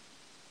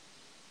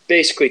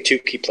basically two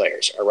key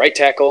players: our right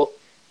tackle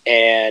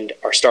and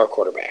our star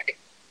quarterback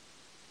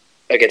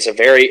against a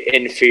very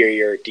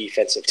inferior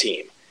defensive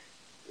team.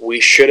 We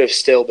should have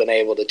still been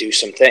able to do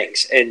some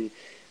things. And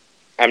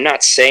I'm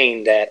not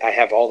saying that I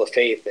have all the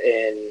faith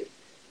in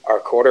our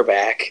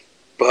quarterback,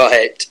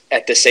 but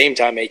at the same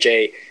time,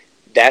 AJ,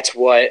 that's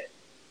what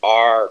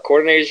our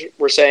coordinators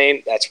were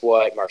saying. That's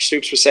what Mark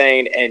Stoops was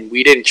saying, and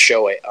we didn't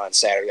show it on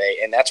Saturday.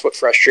 And that's what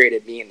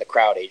frustrated me in the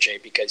crowd,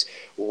 AJ, because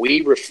we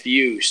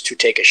refused to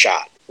take a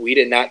shot. We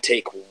did not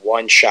take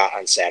one shot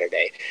on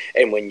Saturday.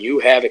 And when you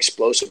have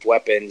explosive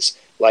weapons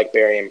like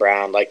Barry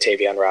Brown, like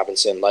Tavion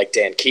Robinson, like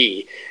Dan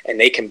Key, and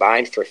they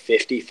combined for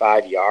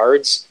 55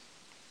 yards,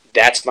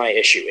 that's my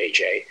issue,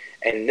 AJ.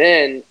 And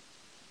then,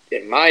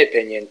 in my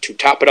opinion, to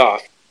top it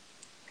off,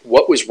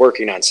 what was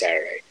working on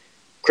Saturday?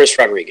 Chris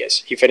Rodriguez.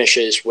 He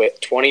finishes with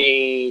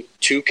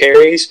 22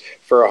 carries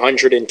for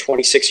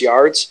 126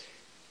 yards.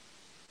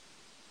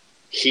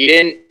 He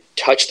didn't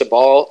touch the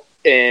ball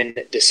in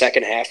the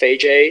second half,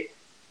 AJ,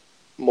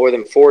 more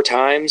than 4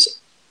 times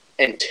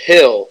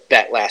until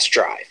that last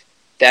drive.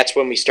 That's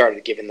when we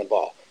started giving the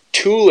ball.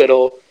 Too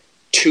little,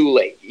 too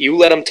late. You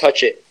let him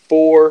touch it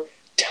 4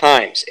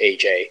 times,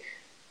 AJ.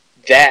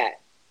 That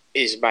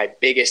is my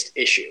biggest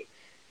issue.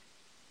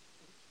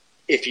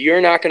 If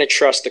you're not going to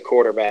trust the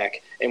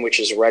quarterback, and which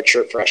is a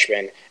redshirt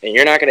freshman, and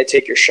you're not going to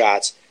take your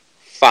shots,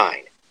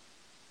 fine.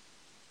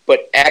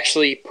 But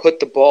actually put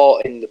the ball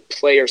in the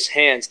player's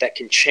hands that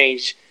can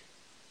change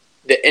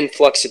the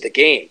influx of the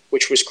game,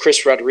 which was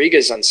Chris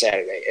Rodriguez on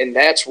Saturday. And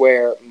that's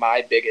where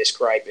my biggest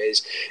gripe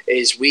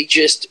is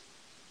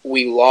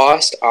we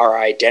lost our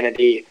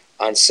identity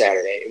on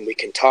Saturday. And we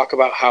can talk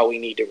about how we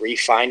need to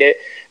refine it,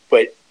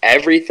 but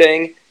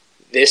everything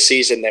this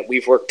season that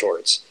we've worked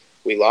towards,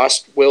 we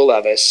lost Will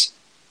Levis,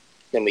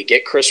 then we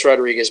get Chris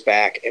Rodriguez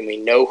back, and we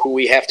know who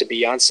we have to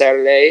be on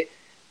Saturday.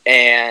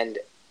 And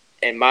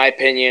in my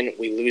opinion,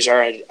 we lose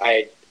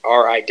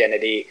our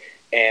identity,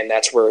 and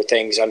that's where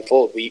things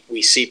unfold.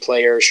 We see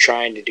players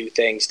trying to do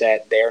things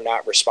that they're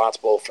not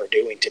responsible for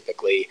doing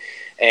typically,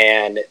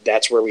 and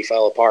that's where we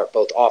fell apart,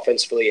 both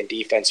offensively and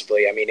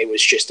defensively. I mean, it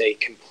was just a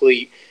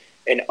complete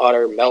and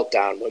utter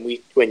meltdown.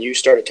 When you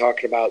started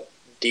talking about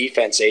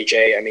defense,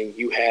 AJ, I mean,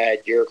 you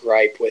had your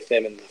gripe with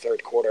them in the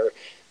third quarter.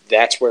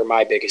 That's where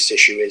my biggest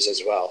issue is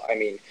as well. I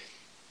mean,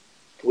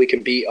 we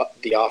can beat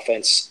the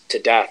offense to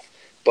death,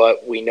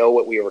 but we know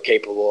what we were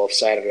capable of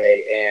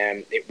Saturday,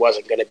 and it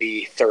wasn't going to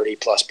be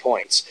 30-plus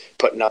points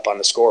putting up on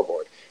the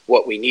scoreboard.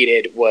 What we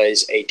needed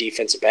was a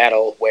defensive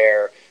battle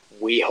where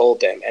we hold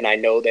them, and I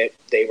know that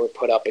they were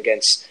put up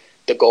against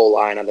the goal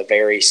line on the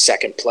very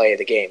second play of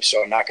the game,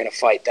 so I'm not going to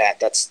fight that.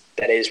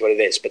 That is what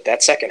it is. But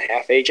that second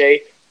half,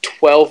 AJ,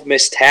 12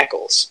 missed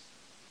tackles.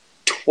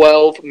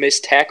 12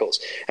 missed tackles.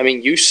 I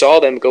mean, you saw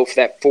them go for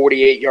that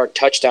 48-yard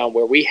touchdown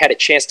where we had a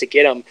chance to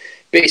get them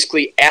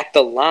basically at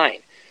the line.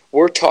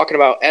 We're talking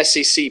about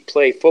SEC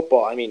play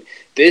football. I mean,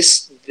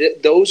 those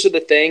are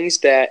the things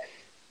that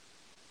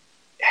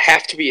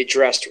have to be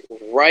addressed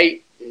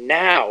right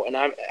now, and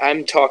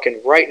I'm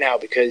talking right now,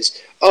 because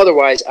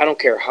otherwise, I don't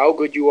care how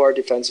good you are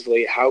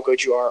defensively, how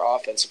good you are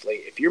offensively.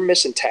 If you're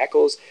missing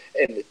tackles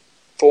in the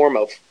form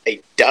of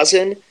a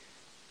dozen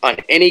on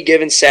any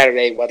given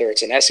Saturday, whether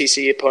it's an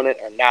SEC opponent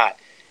or not,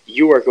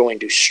 you are going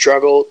to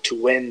struggle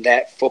to win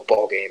that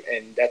football game.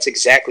 And that's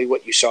exactly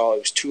what you saw. It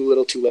was too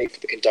little too late for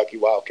the Kentucky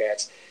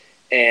Wildcats.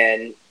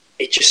 And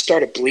it just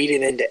started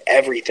bleeding into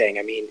everything.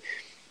 I mean,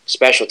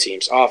 special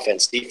teams,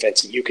 offense,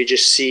 defense. You could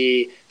just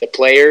see the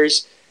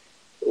players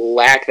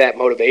lack that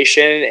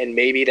motivation, and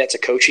maybe that's a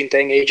coaching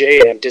thing, AJ,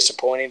 and I'm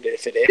disappointed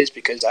if it is,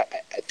 because I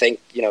think,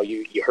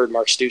 you heard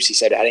Mark Stoops, he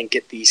said, I didn't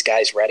get these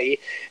guys ready,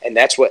 and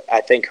that's what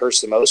I think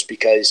hurts the most,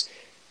 because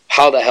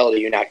how the hell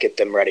do you not get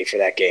them ready for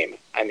that game?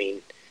 I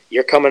mean,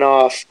 you're coming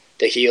off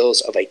the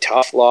heels of a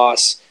tough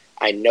loss.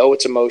 I know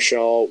it's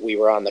emotional. We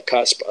were on the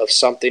cusp of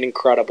something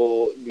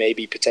incredible,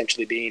 maybe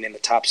potentially being in the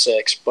top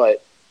 6,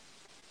 but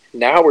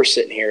now we're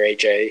sitting here,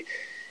 AJ,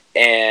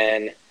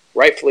 and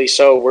rightfully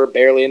so, we're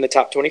barely in the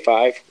top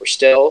 25. We're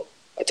still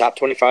a top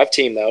 25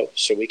 team, though,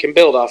 so we can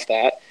build off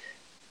that.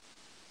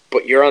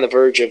 But you're on the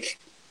verge of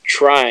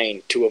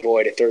trying to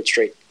avoid a third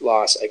straight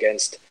loss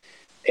against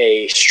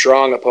a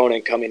strong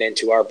opponent coming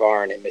into our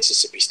barn in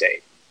Mississippi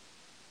State.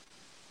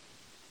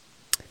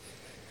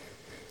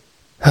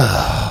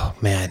 Oh,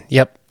 man.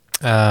 Yep.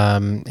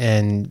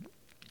 And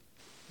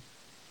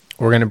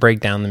we're going to break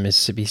down the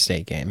Mississippi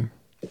State game.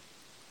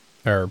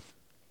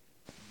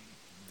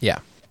 Yeah.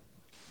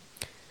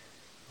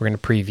 We're going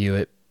to preview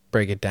it,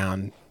 break it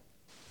down.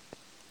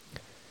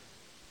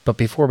 But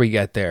before we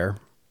get there,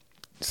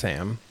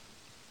 Sam,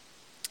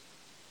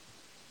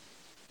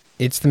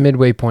 it's the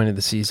midway point of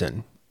the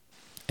season.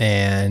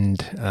 And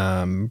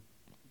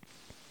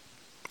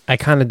I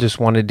kind of just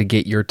wanted to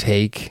get your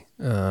take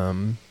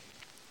or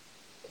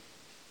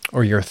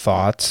your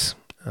thoughts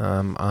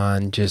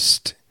on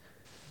just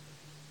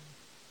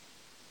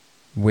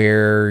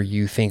where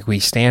you think we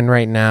stand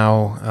right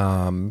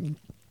now,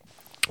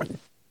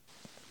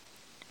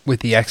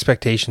 with the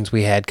expectations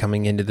we had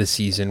coming into the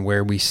season,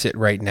 where we sit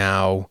right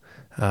now.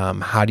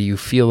 How do you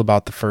feel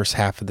about the first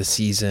half of the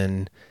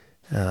season?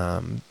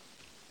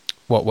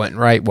 What went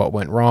right? What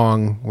went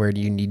wrong? Where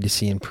do you need to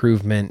see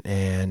improvement?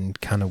 And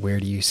kind of where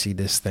do you see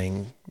this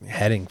thing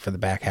heading for the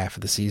back half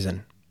of the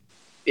season?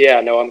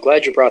 Yeah, no, I'm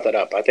glad you brought that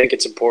up. I think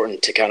it's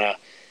important to kind of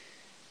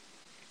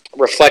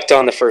reflect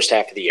on the first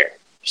half of the year.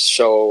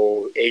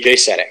 So AJ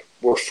said it.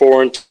 We're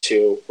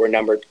 4-2.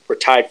 We're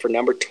tied for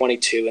number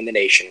 22 in the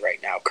nation right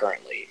now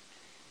currently.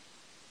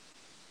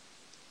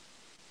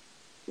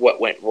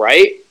 What went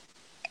right?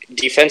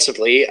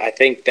 Defensively, I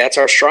think that's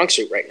our strong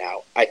suit right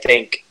now. I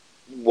think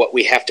what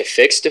we have to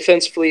fix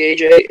defensively,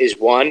 AJ, is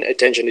one,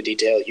 attention to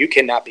detail. You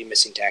cannot be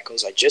missing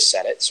tackles. I just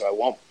said it, so I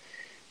won't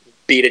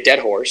beat a dead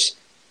horse.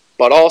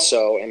 But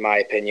also, in my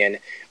opinion,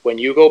 when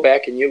you go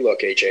back and you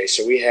look, AJ,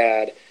 so we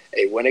had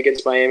a win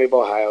against Miami of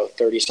Ohio,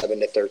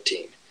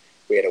 37-13.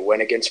 We had a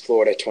win against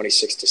Florida,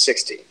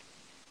 26-16.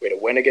 We had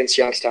a win against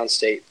Youngstown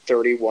State,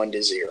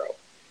 31-0.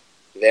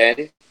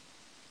 Then,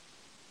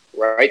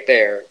 right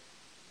there,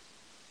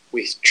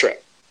 we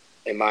trip,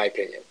 in my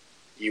opinion.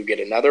 You get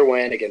another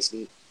win against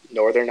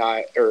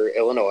Illinois,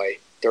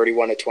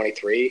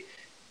 31-23.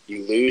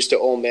 You lose to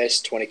Ole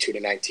Miss,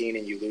 22-19,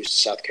 and you lose to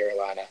South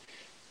Carolina,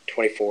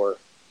 24-14.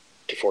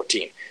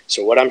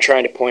 So what I'm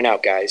trying to point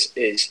out, guys,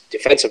 is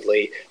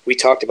defensively, we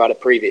talked about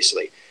it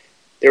previously.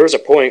 There was a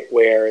point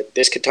where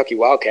this Kentucky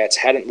Wildcats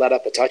hadn't let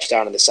up a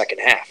touchdown in the second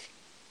half.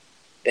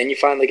 Then you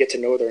finally get to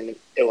Northern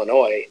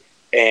Illinois,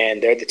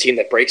 and they're the team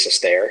that breaks us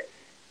there.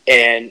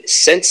 And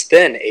since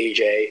then,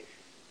 AJ,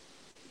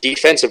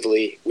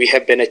 defensively, we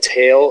have been a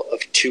tale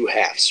of two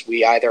halves.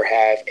 We either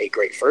have a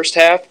great first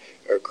half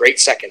or a great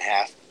second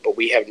half, but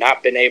we have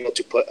not been able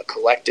to put a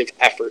collective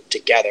effort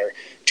together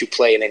to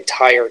play an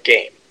entire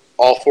game,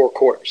 all four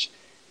quarters.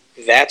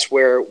 That's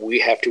where we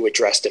have to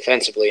address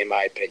defensively, in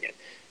my opinion.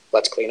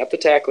 Let's clean up the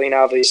tackling,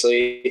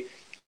 obviously,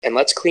 and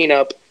let's clean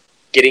up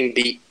getting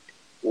beat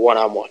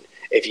one-on-one.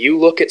 If you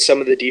look at some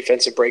of the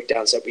defensive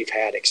breakdowns that we've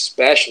had,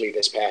 especially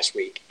this past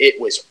week, it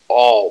was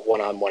all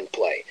one-on-one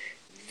play.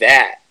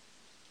 That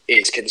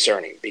is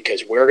concerning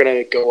because we're going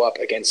to go up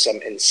against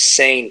some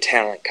insane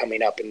talent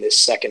coming up in this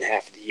second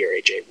half of the year,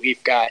 AJ.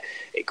 We've got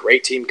a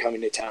great team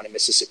coming to town in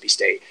Mississippi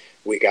State.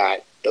 We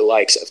got the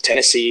likes of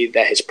Tennessee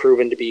that has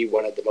proven to be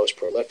one of the most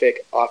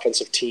prolific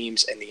offensive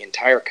teams in the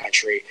entire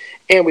country.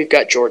 And we've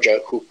got Georgia,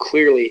 who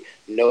clearly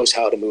knows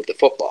how to move the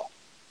football.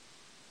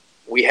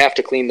 We have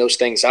to clean those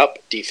things up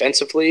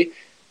defensively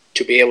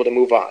to be able to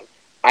move on.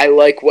 I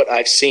like what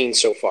I've seen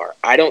so far.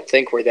 I don't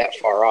think we're that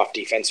far off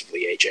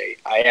defensively, AJ.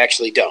 I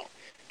actually don't.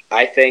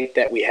 I think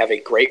that we have a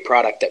great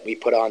product that we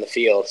put on the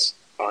fields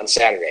on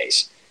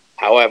Saturdays.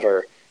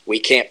 However, we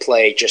can't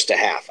play just a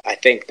half. I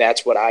think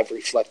that's what I've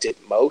reflected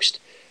most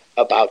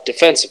about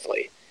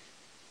defensively.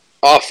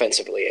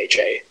 Offensively,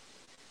 AJ,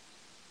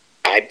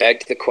 I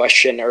begged the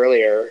question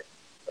earlier,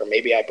 or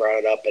maybe I brought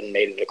it up and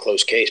made it a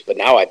close case, but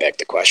now I beg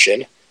the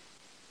question,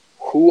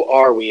 who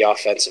are we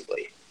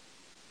offensively?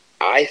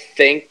 I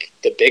think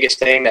the biggest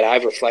thing that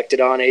I've reflected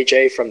on,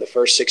 AJ, from the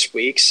first 6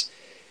 weeks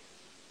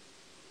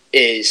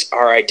is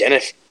our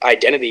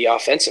identity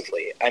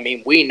offensively. I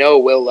mean, we know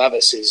Will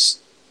Levis is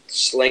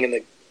slinging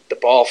the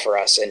ball for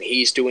us, and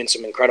he's doing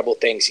some incredible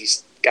things.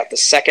 He's got the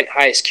second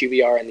highest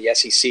QBR in the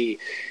SEC.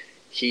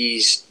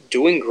 He's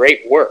doing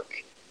great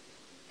work.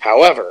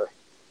 However,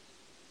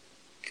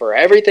 for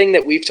everything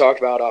that we've talked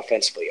about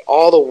offensively,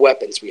 all the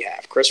weapons we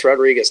have, Chris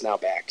Rodriguez now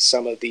back,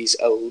 some of these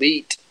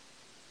elite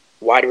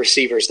wide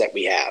receivers that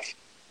we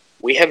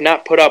have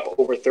not put up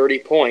over 30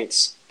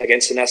 points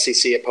against an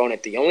SEC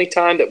opponent. The only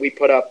time that we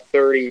put up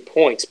 30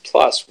 points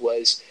plus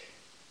was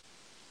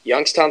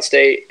Youngstown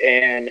State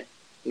and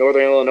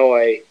Northern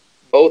Illinois,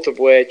 both of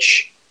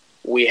which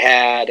we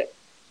had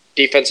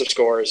defensive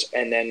scores,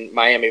 and then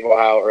Miami of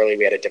Ohio early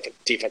we had a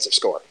defensive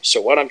score.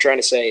 So what I'm trying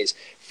to say is,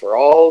 for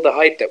all the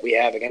hype that we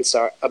have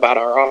about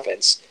our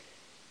offense,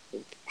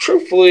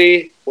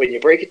 truthfully, when you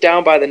break it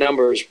down by the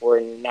numbers, we're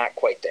not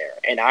quite there.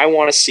 And I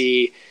want to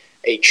see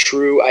a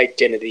true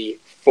identity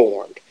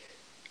formed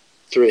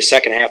through the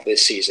second half of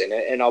this season.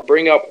 And I'll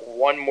bring up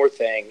one more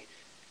thing,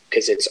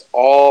 because it's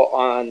all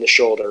on the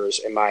shoulders,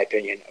 in my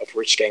opinion, of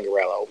Rich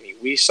Scangarello. I mean,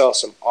 we saw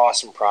some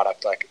awesome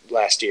product like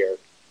last year.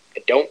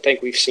 I don't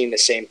think we've seen the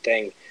same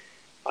thing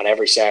on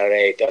every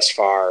Saturday thus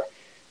far.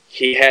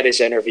 He had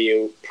his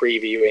interview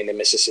previewing the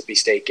Mississippi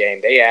State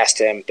game. They asked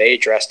him, they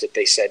addressed it.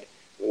 They said,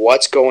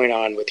 what's going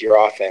on with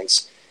your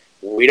offense?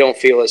 We don't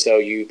feel as though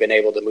you've been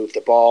able to move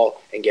the ball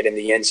and get in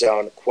the end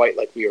zone quite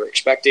like we were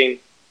expecting.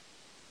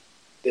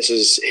 This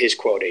is his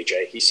quote,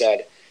 AJ. He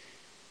said,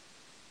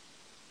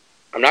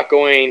 I'm not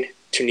going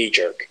to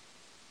knee-jerk.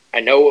 I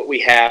know what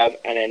we have,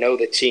 and I know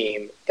the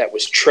team that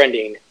was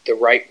trending the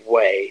right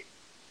way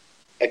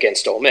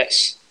against Ole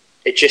Miss.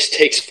 It just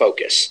takes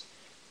focus,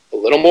 a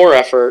little more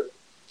effort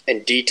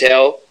and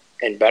detail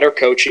and better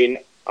coaching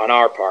on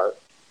our part,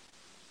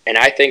 And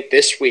I think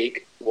this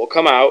week we'll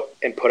come out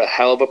and put a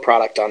hell of a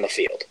product on the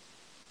field.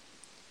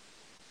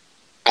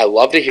 I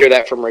love to hear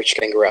that from Rich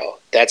Gangarello.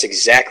 That's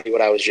exactly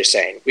what I was just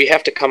saying. We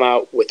have to come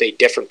out with a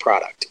different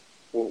product.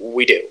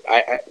 We do.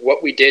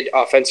 What we did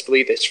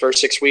offensively this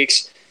first 6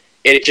 weeks,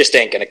 it just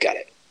ain't going to cut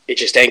it. It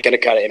just ain't going to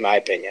cut it, in my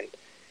opinion.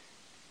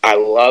 I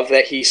love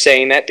that he's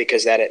saying that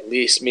because that at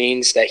least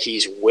means that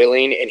he's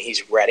willing and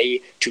he's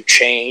ready to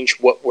change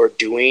what we're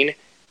doing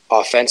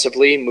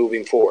offensively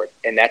moving forward.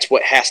 And that's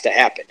what has to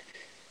happen.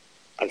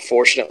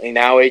 Unfortunately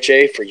now,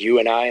 AJ, for you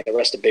and I and the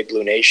rest of Big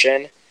Blue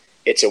Nation,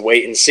 it's a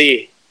wait and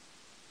see.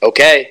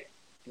 Okay,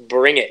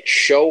 bring it.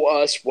 Show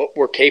us what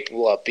we're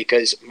capable of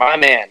because, my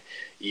man,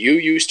 you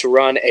used to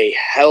run a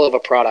hell of a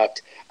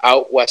product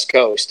out West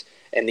Coast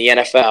in the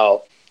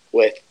NFL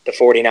with the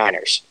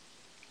 49ers.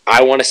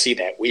 I want to see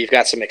that. We've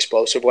got some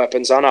explosive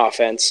weapons on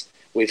offense.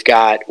 We've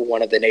got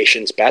one of the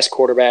nation's best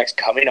quarterbacks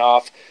coming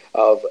off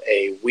of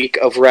a week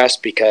of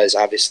rest because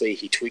obviously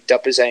he tweaked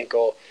up his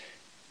ankle.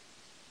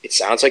 It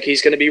sounds like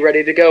he's going to be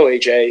ready to go,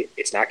 AJ.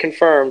 It's not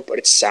confirmed, but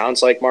it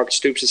sounds like Mark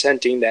Stoops is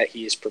hinting that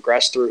he has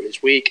progressed through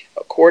his week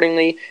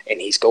accordingly,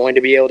 and he's going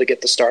to be able to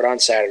get the start on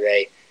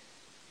Saturday.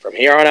 From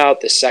here on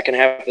out, the second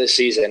half of the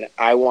season,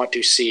 I want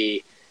to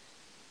see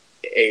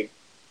a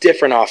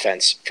different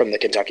offense from the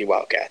Kentucky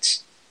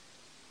Wildcats.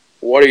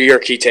 What are your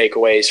key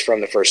takeaways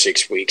from the first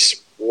 6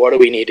 weeks? What do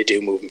we need to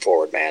do moving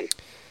forward, man?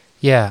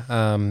 Yeah,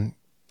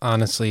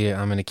 honestly,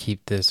 I'm going to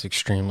keep this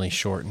extremely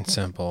short and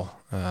simple.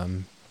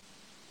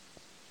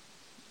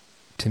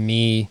 To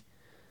me,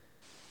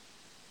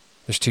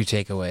 there's 2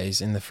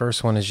 takeaways, and the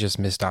first one is just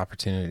missed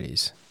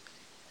opportunities.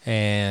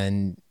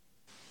 And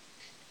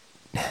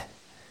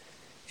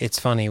it's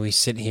funny, we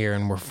sit here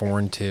and we're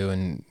 4-2,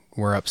 and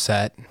we're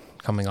upset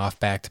coming off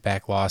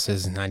back-to-back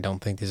losses, and I don't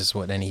think this is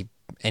what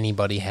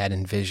anybody had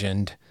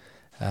envisioned.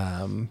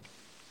 When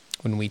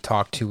we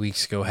talked 2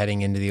 weeks ago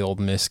heading into the Ole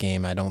Miss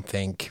game, I don't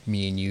think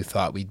me and you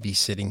thought we'd be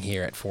sitting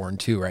here at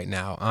 4-2 right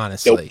now,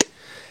 honestly. Nope.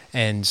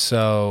 And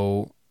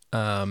so,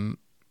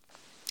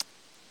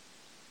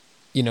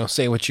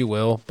 say what you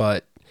will,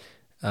 but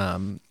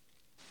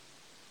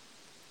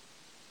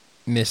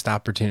missed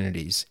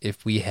opportunities.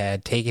 If we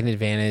had taken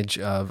advantage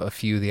of a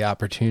few of the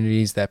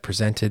opportunities that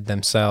presented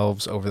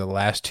themselves over the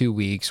last 2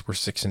 weeks, we're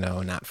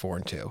 6-0, not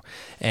 4-2.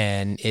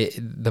 And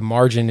the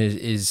margin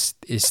is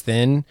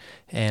thin,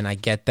 and I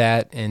get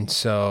that. And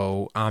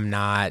so I'm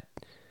not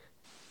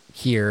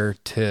here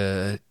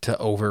to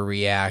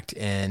overreact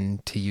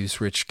and, to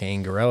use Rich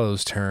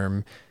Gangarello's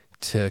term,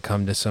 to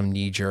come to some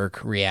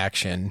knee-jerk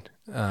reaction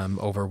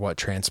over what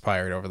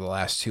transpired over the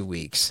last 2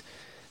 weeks.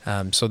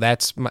 So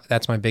that's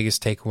my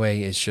biggest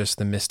takeaway, is just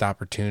the missed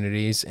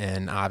opportunities.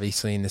 And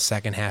obviously in the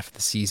second half of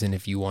the season,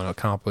 if you want to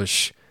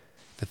accomplish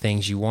the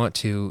things you want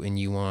to, and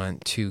you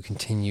want to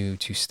continue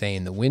to stay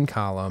in the win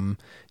column,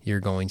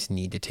 you're going to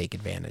need to take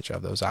advantage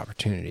of those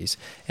opportunities.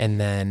 And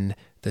then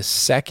the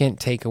second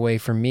takeaway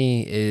for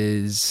me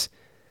is,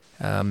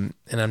 and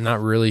I'm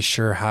not really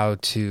sure how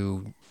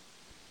to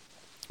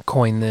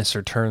coin this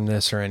or turn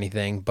this or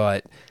anything,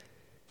 but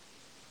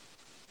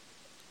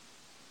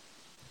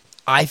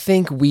I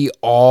think we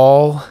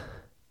all,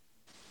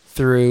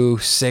 through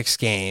 6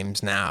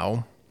 games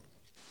now,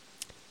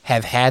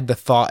 have had the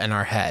thought in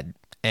our head,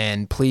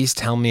 and please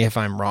tell me if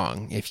I'm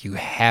wrong if you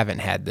haven't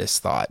had this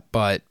thought,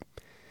 but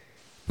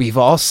we've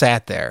all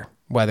sat there,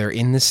 whether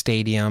in the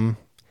stadium,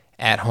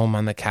 at home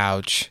on the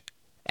couch,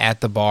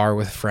 at the bar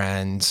with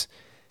friends,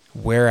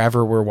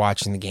 wherever we're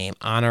watching the game,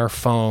 on our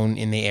phone,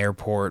 in the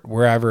airport,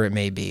 wherever it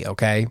may be,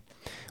 okay?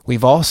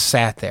 We've all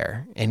sat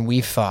there and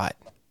we've thought,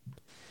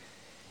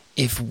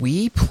 if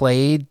we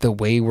played the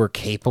way we're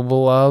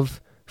capable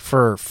of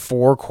for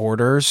 4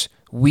 quarters,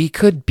 we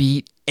could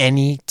beat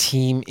any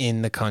team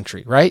in the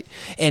country, right?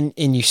 And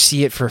you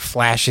see it for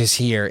flashes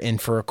here, and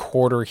for a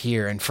quarter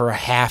here, and for a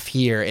half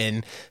here,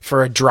 and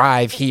for a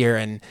drive here,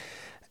 and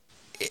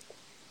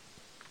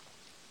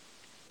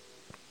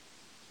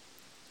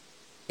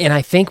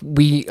I think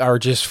we are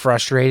just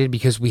frustrated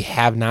because we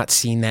have not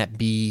seen that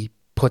be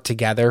put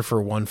together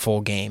for one full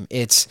game.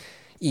 It's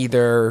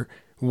either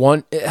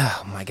one,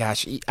 oh my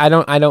gosh, I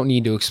don't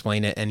need to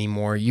explain it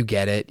anymore. You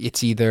get it.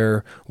 It's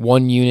either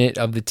one unit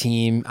of the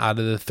team out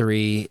of the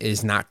 3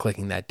 is not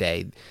clicking that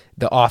day.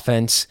 The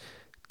offense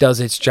does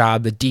its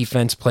job, the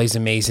defense plays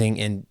amazing,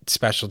 and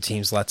special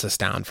teams lets us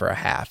down for a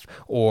half.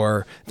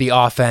 Or the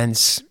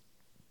offense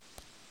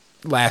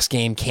last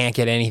game can't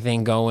get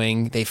anything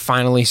going. They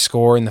finally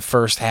score in the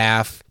first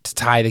half to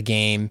tie the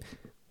game.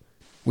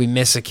 We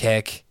miss a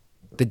kick.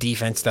 The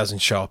defense doesn't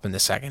show up in the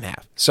second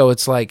half. So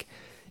it's like,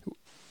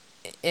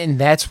 and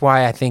that's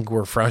why I think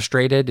we're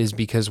frustrated, is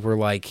because we're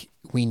like,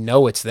 we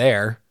know it's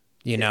there,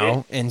 you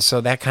know? And so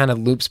that kind of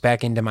loops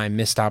back into my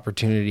missed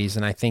opportunities.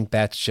 And I think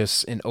that's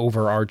just an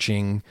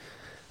overarching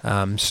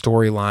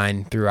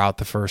storyline throughout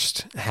the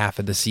first half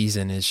of the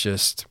season, is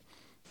just,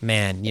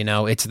 man, you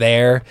know, it's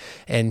there.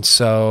 And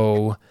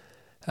so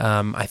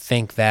I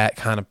think that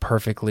kind of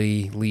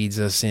perfectly leads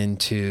us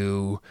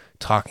into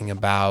talking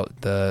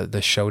about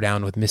the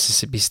showdown with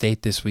Mississippi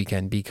State this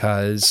weekend,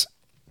 because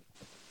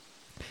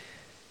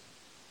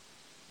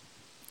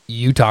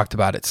You talked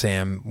about it,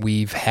 Sam.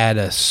 We've had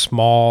a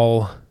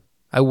small,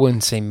 I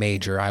wouldn't say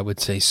major, I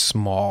would say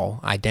small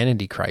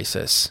identity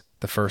crisis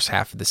the first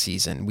half of the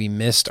season. We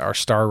missed our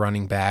star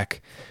running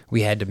back.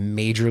 We had to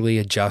majorly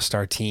adjust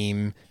our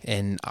team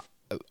and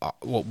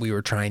what we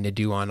were trying to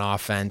do on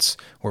offense.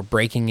 We're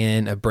breaking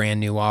in a brand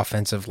new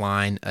offensive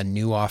line, a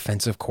new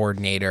offensive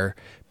coordinator,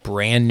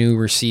 brand new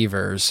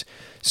receivers.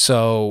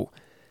 So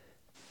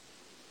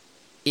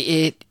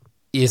it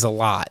is a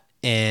lot.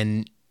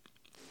 And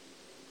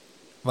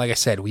like I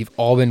said, we've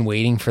all been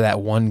waiting for that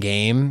one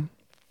game.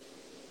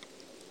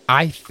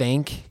 I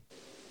think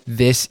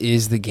this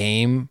is the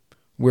game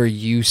where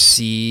you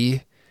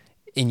see,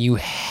 and you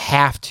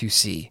have to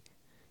see,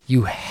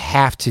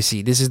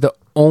 this is the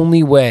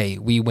only way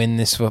we win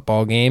this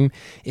football game,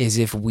 is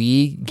if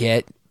we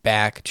get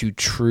back to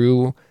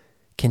true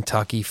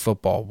Kentucky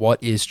football.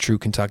 What is true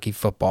Kentucky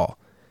football?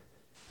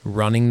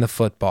 Running the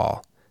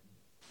football,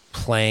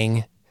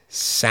 playing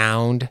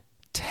sound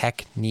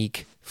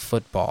technique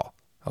football,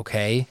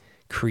 okay?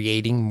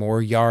 Creating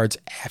more yards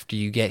after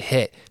you get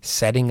hit,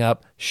 setting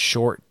up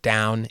short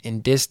down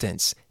and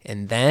distance.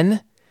 And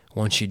then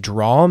once you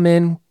draw them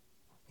in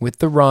with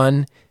the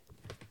run,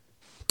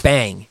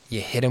 bang,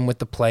 you hit them with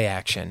the play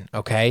action,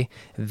 okay?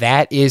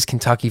 That is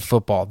Kentucky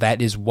football.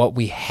 That is what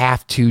we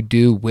have to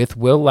do with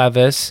Will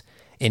Levis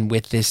and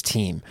with this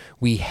team.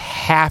 We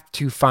have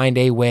to find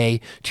a way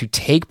to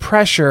take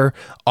pressure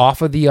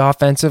off of the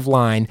offensive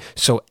line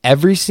so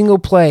every single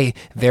play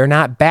they're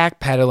not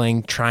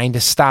backpedaling trying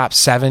to stop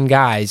 7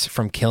 guys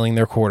from killing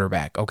their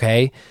quarterback,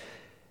 okay?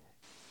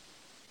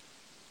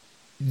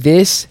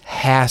 This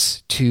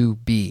has to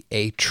be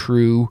a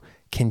true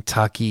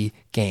Kentucky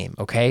game,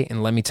 okay?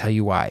 And let me tell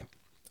you why.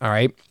 All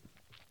right?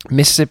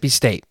 Mississippi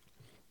State,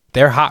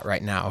 they're hot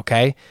right now,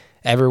 okay?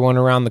 Everyone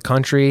around the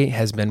country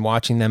has been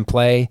watching them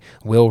play.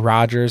 Will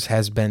Rogers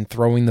has been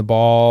throwing the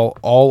ball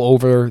all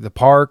over the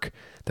park,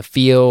 the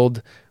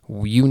field,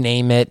 you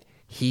name it,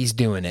 he's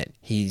doing it.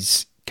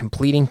 He's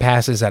completing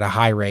passes at a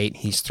high rate.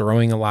 He's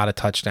throwing a lot of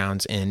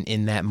touchdowns. And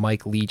in that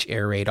Mike Leach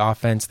air raid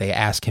offense, they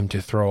ask him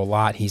to throw a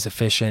lot. He's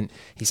efficient.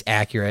 He's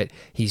accurate.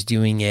 He's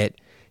doing it.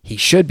 He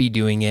should be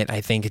doing it. I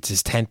think it's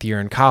his 10th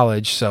year in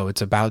college, so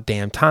it's about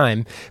damn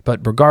time.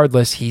 But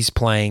regardless, he's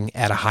playing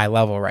at a high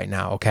level right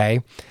now,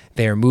 okay?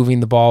 They are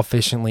moving the ball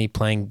efficiently,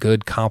 playing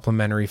good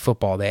complementary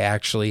football. They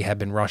actually have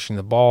been rushing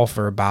the ball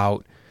for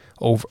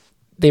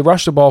they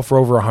rushed the ball for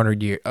over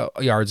 100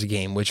 yards a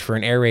game, which for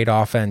an air raid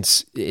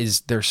offense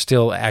they're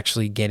still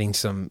actually getting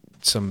some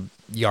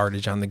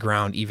yardage on the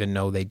ground, even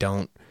though they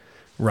don't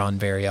run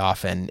very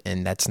often,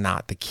 and that's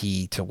not the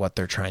key to what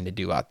they're trying to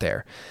do out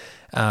there.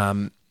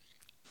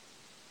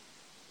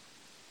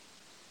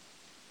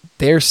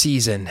 Their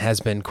season has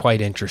been quite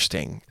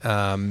interesting.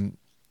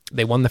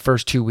 They won the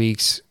first 2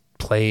 weeks,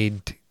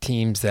 played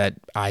teams that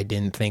I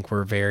didn't think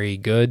were very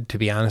good, to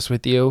be honest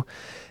with you.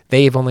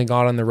 They've only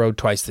gone on the road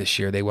twice this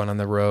year. They went on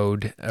the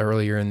road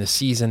earlier in the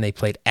season. They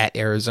played at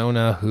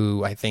Arizona,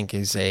 who I think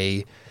is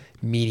a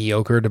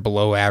mediocre to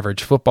below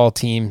average football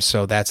team,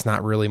 so that's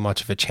not really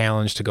much of a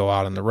challenge to go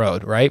out on the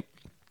road, right?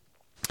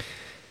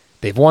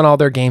 They've won all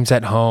their games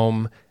at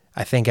home.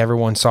 I think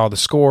everyone saw the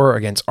score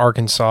against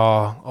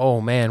Arkansas.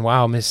 Oh, man,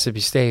 wow, Mississippi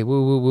State,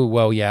 woo, woo, woo.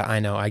 Well, yeah, I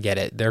know, I get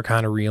it. They're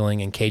kind of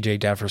reeling, and KJ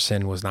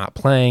Jefferson was not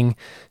playing,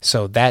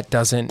 so that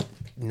doesn't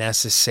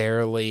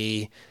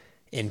necessarily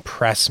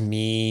impress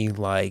me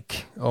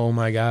like, oh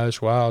my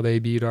gosh, wow, they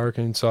beat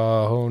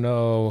Arkansas. Oh,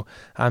 no,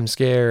 I'm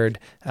scared.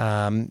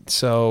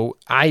 So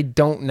I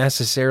don't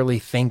necessarily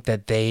think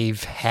that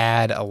they've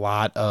had a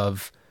lot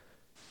of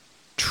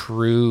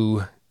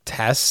true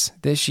tests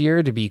this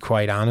year, to be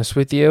quite honest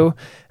with you.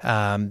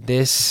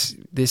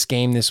 This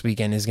game this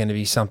weekend is going to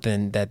be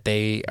something that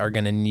they are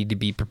going to need to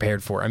be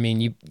prepared for. I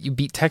mean, you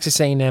beat Texas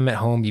A&M at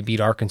home, you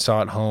beat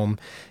Arkansas at home,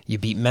 you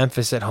beat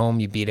Memphis at home,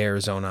 you beat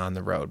Arizona on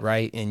the road,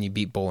 right? And you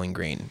beat Bowling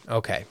Green.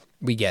 Okay,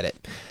 we get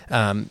it.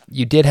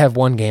 You did have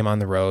one game on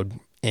the road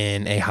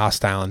in a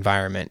hostile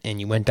environment, and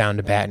you went down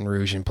to Baton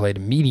Rouge and played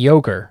a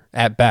mediocre,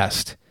 at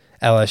best,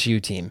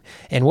 LSU team.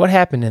 And what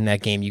happened in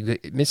that game?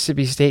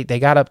 Mississippi State, they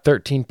got up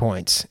 13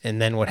 points, and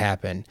then what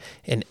happened?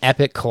 An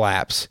epic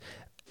collapse.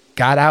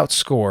 Got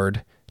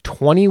outscored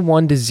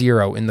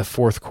 21-0 in the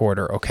fourth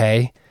quarter,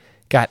 okay?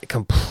 Got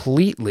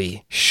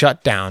completely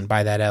shut down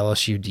by that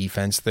LSU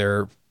defense.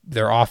 Their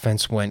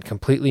offense went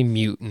completely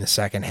mute in the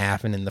second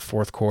half and in the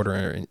fourth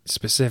quarter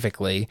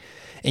specifically.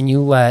 And you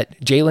let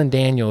Jalen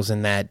Daniels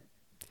in that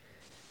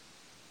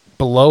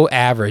below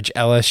average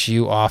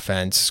LSU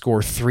offense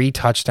score 3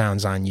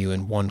 touchdowns on you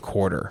in one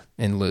quarter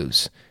and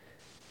lose.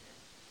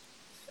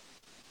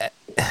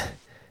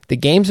 The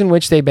games in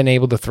which they've been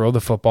able to throw the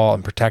football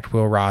and protect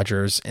Will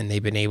Rogers, and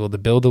they've been able to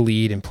build a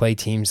lead and play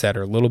teams that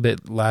are a little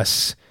bit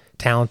less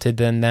talented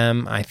than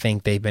them, I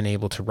think they've been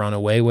able to run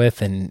away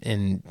with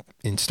and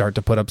start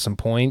to put up some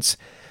points.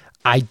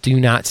 I do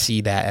not see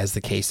that as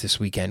the case this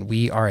weekend.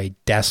 We are a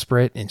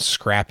desperate and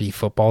scrappy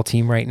football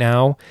team right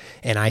now,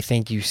 and I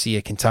think you see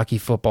a Kentucky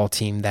football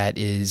team that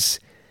is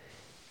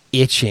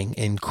itching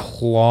and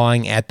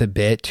clawing at the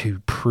bit to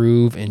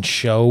prove and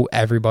show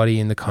everybody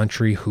in the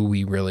country who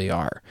we really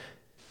are.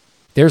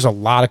 There's a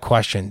lot of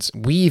questions.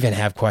 We even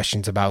have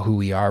questions about who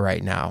we are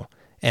right now.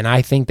 And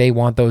I think they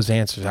want those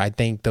answers. I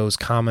think those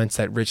comments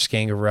that Rich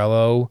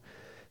Scangarello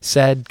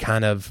said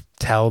kind of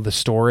tell the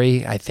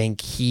story. I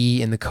think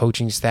he and the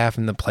coaching staff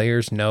and the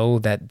players know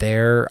that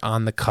they're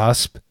on the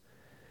cusp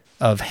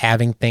of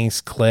having things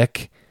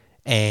click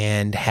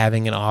and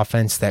having an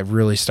offense that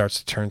really starts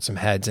to turn some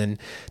heads. And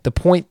the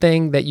point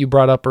thing that you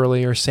brought up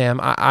earlier, Sam,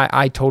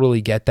 I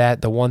totally get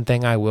that. The one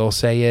thing I will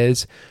say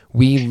is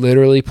we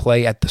literally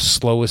play at the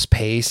slowest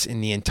pace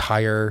in the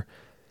entire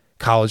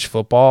college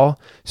football.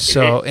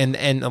 So,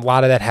 and a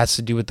lot of that has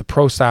to do with the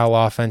pro style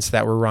offense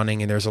that we're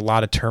running. And there's a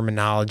lot of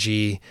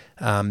terminology.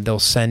 They'll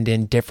send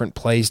in different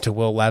plays to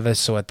Will Levis.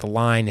 So at the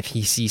line, if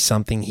he sees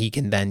something, he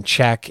can then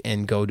check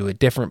and go to a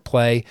different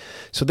play.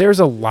 So there's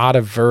a lot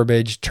of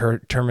verbiage,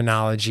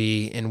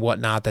 terminology and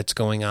whatnot that's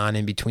going on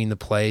in between the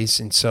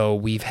plays. And so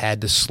we've had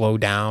to slow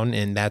down,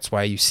 and that's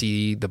why you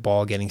see the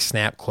ball getting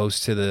snapped close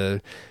to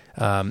the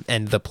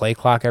end of the play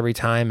clock every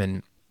time.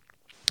 And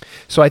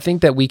so I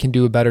think that we can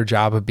do a better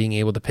job of being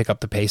able to pick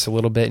up the pace a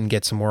little bit and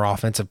get some more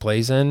offensive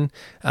plays in.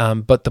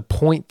 But the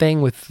point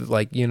thing with,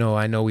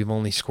 I know we've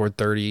only scored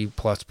 30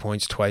 plus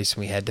points twice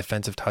and we had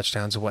defensive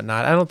touchdowns and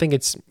whatnot. I don't think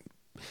it's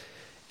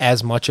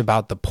as much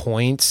about the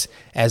points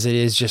as it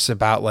is just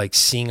about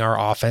seeing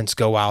our offense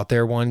go out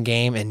there one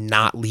game and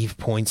not leave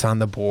points on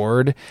the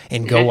board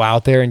and go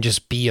out there and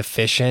just be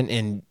efficient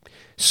and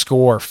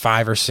score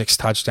 5 or 6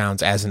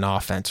 touchdowns as an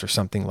offense or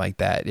something like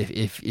that,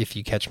 if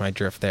you catch my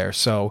drift there.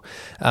 So,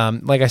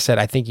 like I said,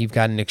 I think you've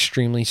got an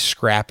extremely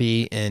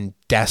scrappy and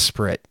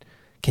desperate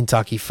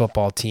Kentucky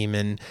football team.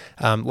 And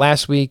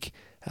last week,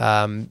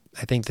 I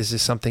think this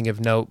is something of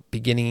note.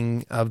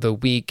 Beginning of the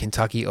week,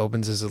 Kentucky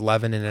opens as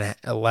 11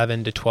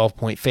 to 12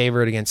 point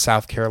favorite against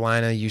South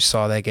Carolina. You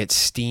saw that get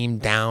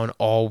steamed down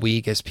all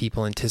week as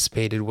people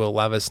anticipated Will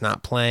Levis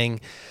not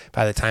playing.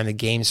 By the time the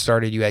game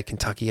started, you had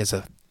Kentucky as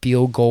a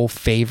field goal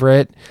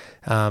favorite.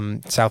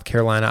 South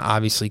Carolina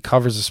obviously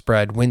covers the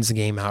spread, wins the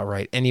game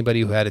outright. Anybody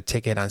who had a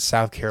ticket on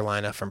South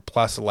Carolina from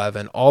plus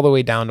 11 all the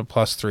way down to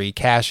plus 3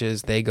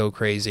 cashes. They go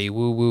crazy.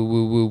 Woo, woo,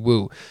 woo, woo,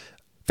 woo.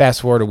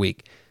 Fast forward a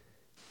week.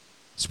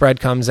 Spread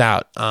comes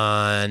out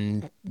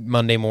on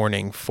Monday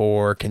morning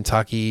for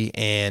Kentucky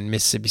and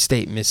Mississippi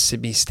State.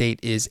 Mississippi State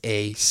is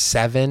a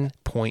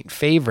 7-point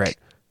favorite.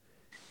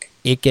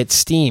 It gets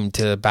steamed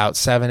to about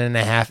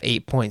 7.5,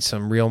 8 points.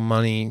 Some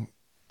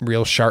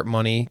real sharp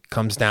money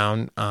comes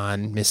down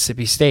on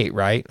Mississippi State,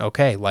 right?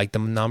 Okay, the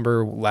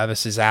number,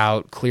 Levis is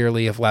out.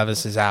 Clearly, if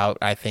Levis is out,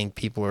 I think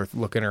people are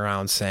looking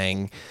around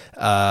saying,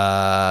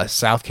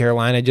 South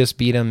Carolina just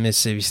beat them.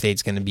 Mississippi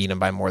State's going to beat them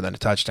by more than a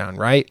touchdown,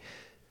 right?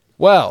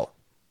 Well,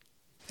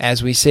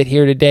 as we sit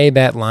here today,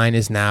 that line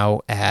is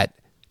now at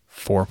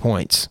 4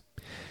 points.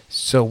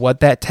 So what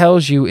that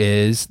tells you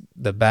is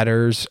the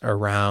bettors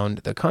around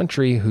the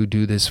country who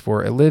do this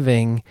for a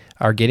living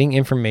are getting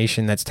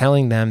information that's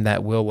telling them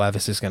that Will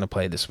Levis is going to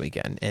play this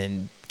weekend.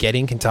 And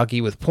getting Kentucky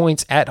with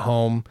points at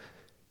home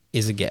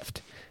is a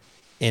gift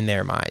in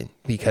their mind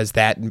because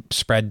that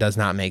spread does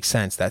not make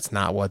sense. That's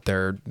not what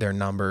their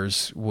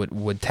numbers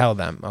would tell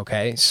them,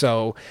 okay?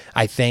 So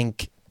I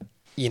think,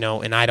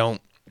 and I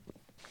don't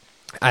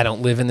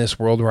live in this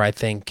world where I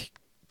think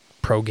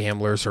pro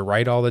gamblers are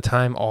right all the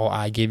time.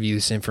 I give you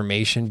this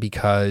information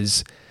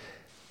because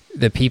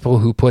the people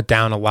who put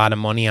down a lot of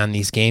money on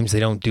these games,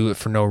 they don't do it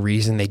for no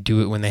reason. They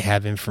do it when they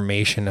have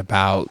information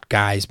about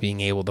guys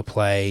being able to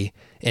play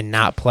and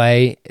not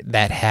play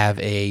that have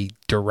a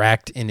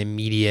direct and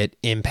immediate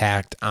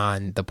impact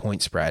on the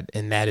point spread.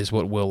 And that is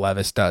what Will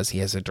Levis does. He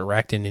has a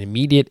direct and an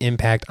immediate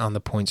impact on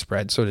the point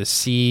spread. So to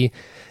see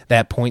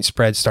that point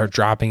spread start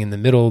dropping in the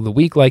middle of the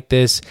week like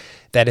this,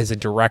 that is a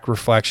direct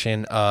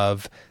reflection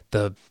of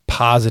the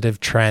positive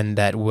trend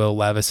that Will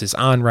Levis is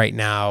on right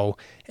now.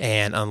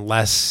 And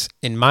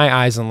in my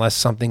eyes, unless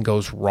something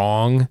goes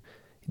wrong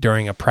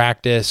during a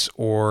practice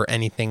or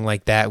anything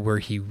like that where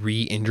he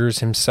re-injures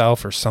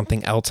himself or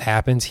something else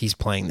happens, he's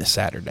playing this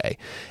Saturday.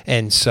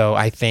 And so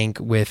I think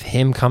with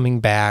him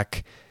coming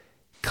back,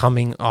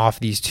 coming off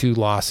these 2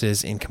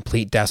 losses in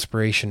complete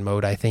desperation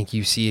mode, I think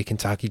you see a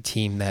Kentucky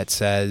team that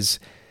says,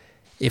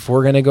 if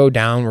we're going to go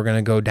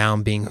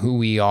down being who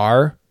we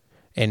are.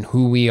 And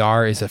who we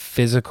are is a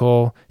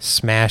physical,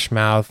 smash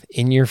mouth,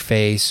 in your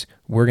face.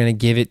 We're going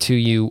to give it to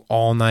you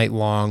all night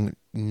long,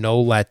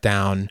 no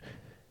letdown.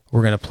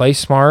 We're going to play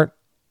smart,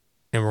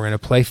 and we're going to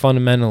play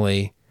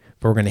fundamentally,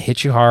 but we're going to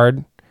hit you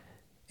hard,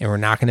 and we're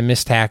not going to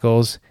miss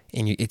tackles,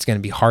 and it's going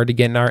to be hard to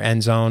get in our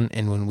end zone.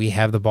 And when we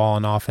have the ball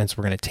on offense,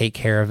 we're going to take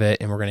care of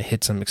it, and we're going to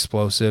hit some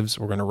explosives.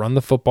 We're going to run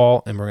the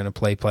football, and we're going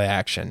to play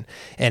action.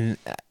 And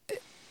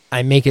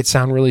I make it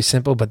sound really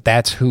simple, but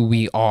that's who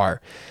we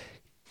are.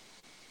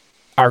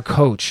 Our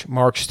coach,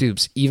 Mark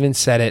Stoops, even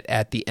said it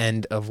at the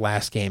end of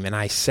last game, and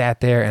I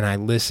sat there and I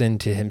listened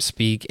to him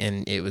speak,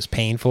 and it was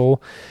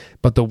painful.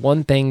 But the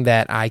one thing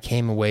that I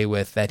came away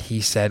with that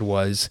he said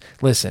was,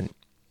 listen,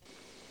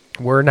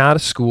 We're not a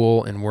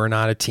school and we're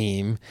not a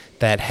team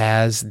that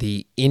has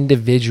the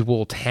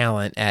individual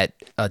talent at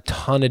a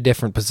ton of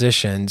different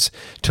positions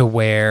to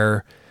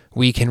where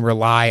we can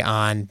rely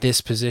on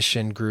this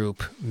position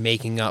group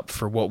making up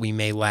for what we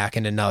may lack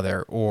in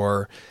another,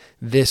 or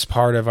this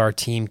part of our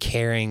team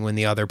carrying when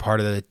the other part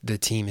of the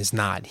team is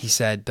not. He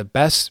said the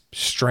best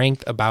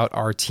strength about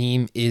our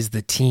team is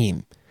the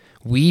team.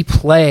 We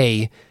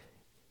play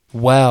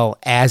well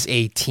as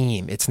a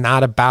team. It's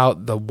not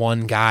about the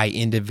one guy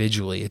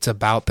individually. It's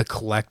about the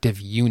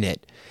collective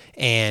unit.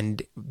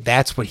 And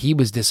that's what he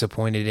was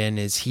disappointed in,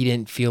 is he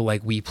didn't feel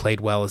like we played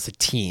well as a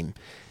team.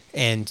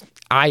 And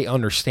I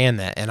understand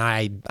that, and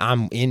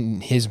I'm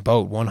in his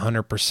boat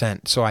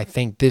 100%. So I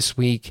think this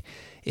week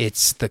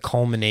it's the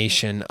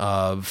culmination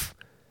of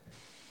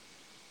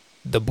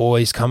the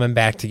boys coming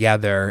back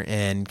together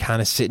and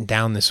kind of sitting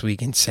down this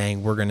week and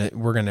saying we're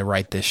gonna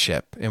right this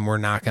ship, and we're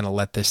not gonna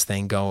let this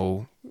thing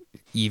go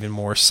even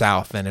more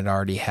south than it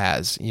already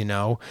has,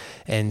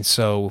 And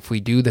so if we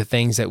do the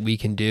things that we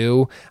can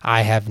do,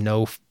 I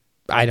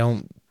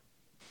don't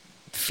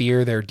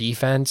fear their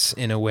defense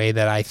in a way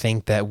that I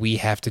think that we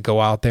have to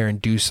go out there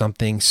and do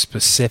something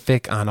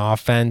specific on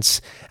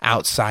offense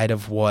outside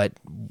of what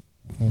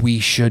we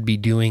should be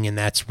doing, and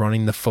that's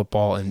running the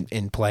football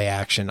and play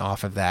action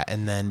off of that.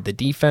 And then the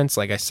defense,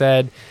 like I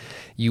said,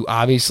 you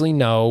obviously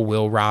know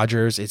Will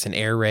Rogers, it's an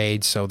air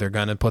raid, so they're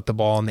going to put the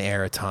ball in the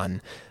air a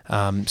ton.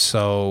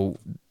 So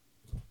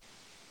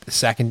the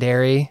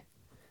secondary,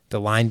 the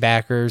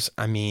linebackers,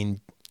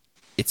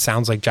 it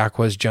sounds like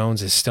Jaquez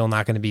Jones is still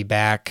not going to be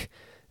back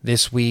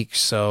this week.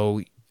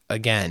 So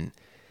again,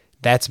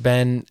 that's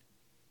been,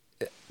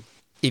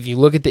 if you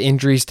look at the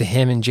injuries to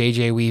him and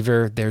J.J.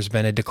 Weaver, there's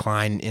been a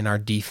decline in our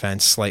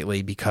defense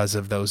slightly because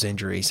of those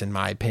injuries, in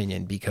my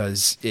opinion,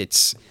 because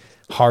it's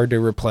hard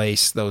to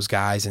replace those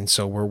guys, and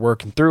so we're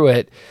working through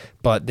it.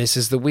 But this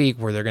is the week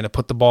where they're going to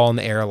put the ball in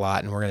the air a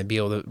lot, and we're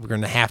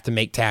going to have to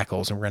make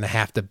tackles, and we're going to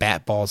have to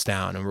bat balls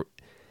down. And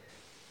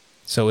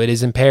so it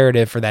is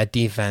imperative for that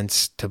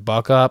defense to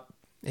buck up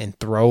and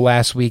throw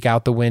last week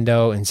out the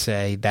window and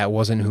say that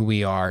wasn't who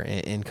we are,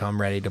 and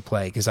come ready to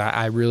play. Because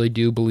I really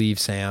do believe,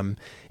 Sam,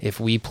 if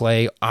we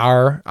play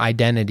our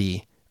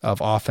identity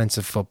of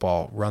offensive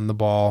football, run the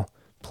ball,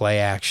 play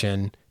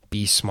action,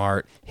 be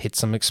smart, hit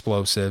some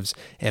explosives,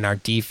 and our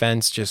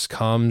defense just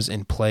comes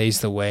and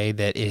plays the way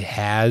that it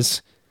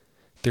has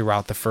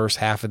throughout the first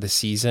half of the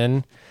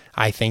season,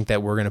 I think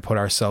that we're going to put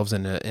ourselves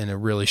in a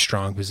really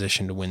strong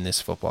position to win this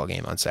football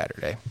game on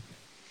Saturday.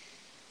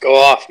 Go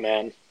off,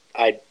 man.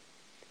 I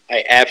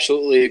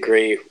absolutely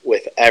agree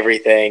with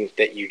everything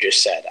that you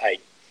just said.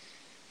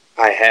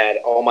 I had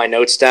all my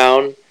notes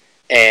down,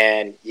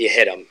 and you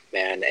hit them,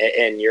 man.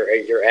 And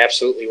you're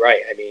absolutely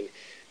right.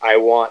 I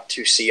want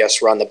to see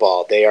us run the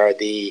ball. They are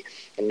the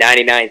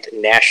 99th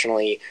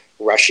nationally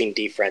rushing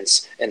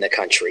defense in the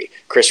country.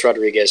 Chris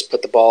Rodriguez,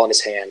 put the ball in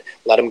his hand.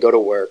 Let him go to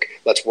work.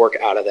 Let's work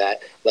out of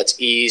that. Let's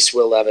ease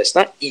Will Levis.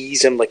 Not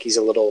ease him like he's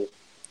a little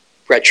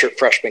redshirt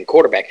freshman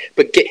quarterback,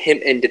 but get him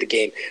into the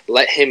game.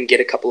 Let him get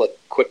a couple of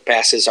quick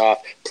passes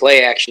off,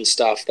 play action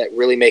stuff that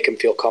really make him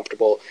feel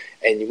comfortable.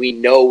 And we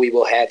know we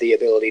will have the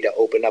ability to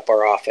open up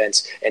our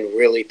offense and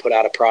really put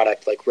out a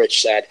product, like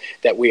Rich said,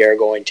 that we are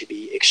going to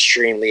be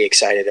extremely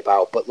excited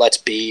about. But let's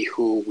be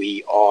who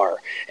we are.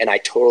 And I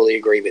totally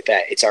agree with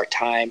that. It's our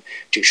time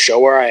to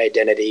show our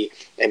identity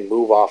and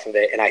move off of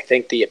it. And I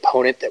think the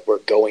opponent that we're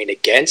going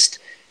against,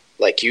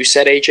 like you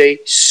said,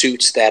 AJ,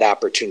 suits that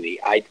opportunity.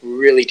 I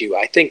really do.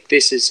 I think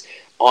this is,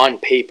 on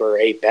paper,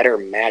 a better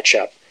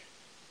matchup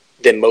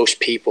than most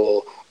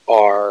people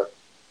are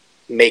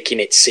making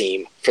it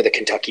seem for the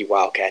Kentucky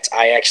Wildcats.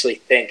 I actually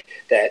think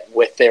that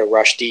with their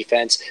rush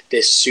defense,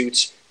 this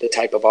suits the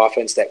type of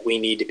offense that we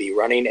need to be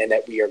running and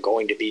that we are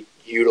going to be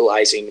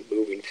utilizing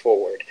moving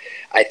forward.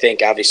 I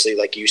think, obviously,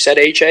 like you said,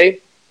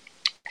 AJ,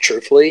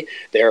 truthfully,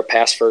 they're a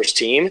pass-first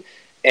team,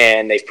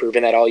 and they've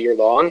proven that all year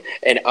long.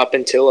 And up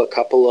until a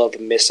couple of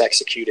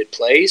misexecuted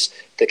plays,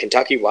 the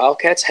Kentucky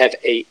Wildcats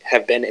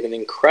have been an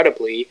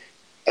incredibly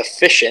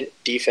efficient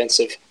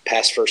defensive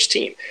pass-first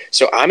team.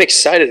 So I'm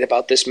excited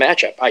about this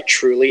matchup. I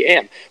truly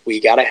am. We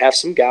got to have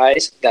some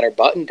guys that are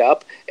buttoned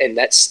up and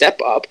that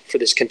step up for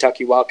this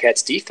Kentucky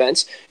Wildcats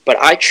defense. But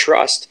I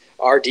trust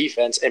our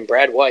defense and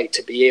Brad White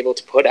to be able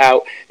to put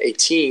out a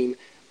team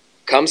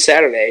come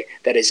Saturday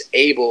that is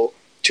able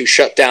to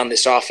shut down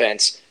this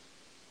offense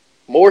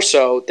more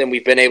so than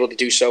we've been able to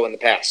do so in the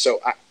past. So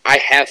I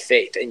have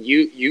faith. And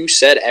you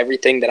said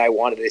everything that I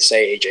wanted to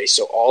say, AJ.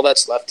 So all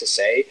that's left to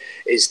say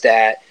is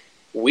that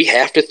we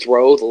have to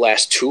throw the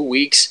last 2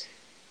 weeks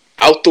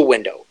out the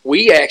window.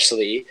 We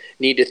actually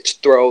need to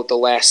throw the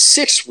last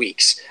 6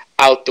 weeks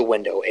out the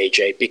window,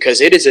 AJ, because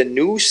it is a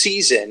new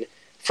season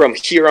from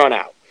here on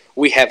out.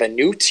 We have a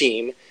new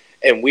team,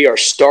 and we are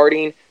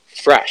starting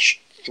fresh.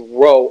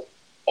 Throw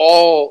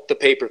all the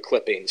paper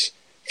clippings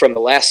from the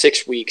last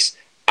 6 weeks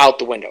out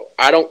the window.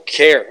 I don't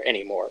care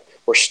anymore.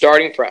 We're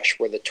starting fresh.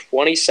 We're the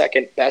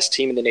 22nd best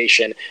team in the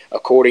nation,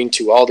 according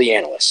to all the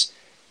analysts.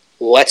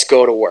 Let's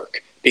go to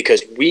work,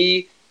 because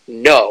we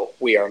know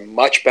we are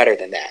much better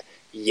than that.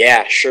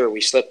 Yeah, sure,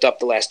 we slipped up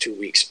the last 2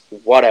 weeks.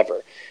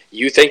 Whatever.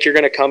 You think you're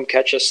going to come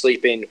catch us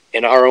sleeping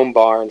in our own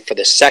barn for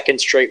the second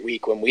straight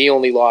week when we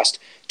only lost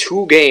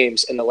 2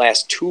 games in the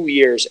last 2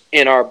 years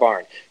in our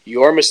barn.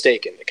 You're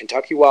mistaken. The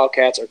Kentucky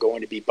Wildcats are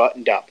going to be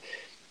buttoned up.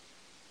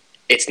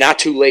 It's not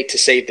too late to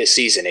save this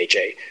season,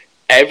 AJ.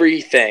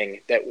 Everything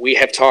that we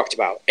have talked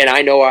about, and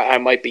I know I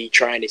might be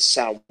trying to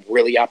sound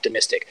really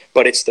optimistic,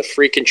 but it's the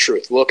freaking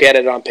truth. Look at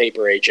it on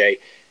paper, AJ.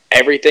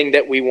 Everything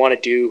that we want to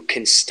do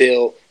can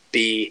still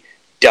be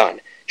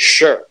done.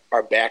 Sure,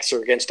 our backs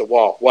are against the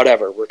wall.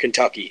 Whatever. We're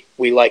Kentucky.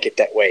 We like it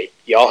that way.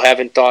 Y'all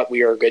haven't thought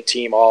we are a good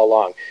team all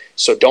along.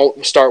 So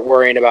don't start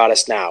worrying about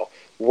us now.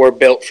 We're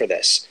built for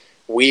this.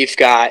 We've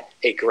got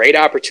a great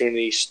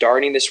opportunity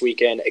starting this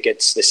weekend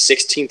against the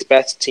 16th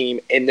best team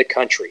in the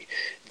country.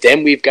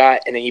 Then we've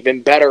got an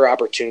even better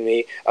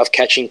opportunity of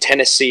catching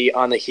Tennessee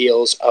on the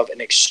heels of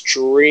an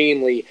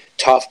extremely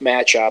tough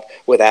matchup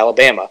with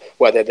Alabama.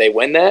 Whether they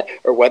win that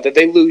or whether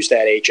they lose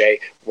that, AJ,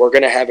 we're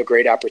going to have a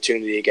great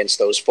opportunity against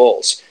those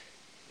Bulls.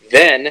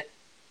 Then,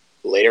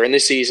 later in the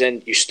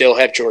season, you still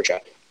have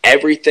Georgia.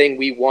 Everything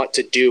we want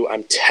to do,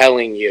 I'm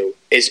telling you,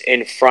 is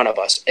in front of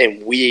us,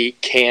 and we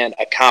can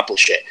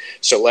accomplish it.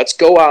 So let's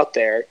go out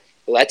there,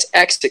 let's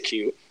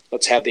execute,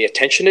 let's have the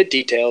attention to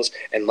details,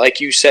 and like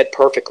you said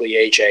perfectly,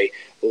 AJ,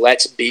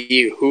 let's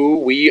be who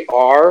we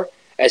are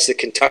as the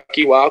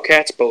Kentucky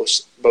Wildcats,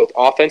 both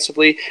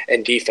offensively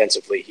and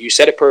defensively. You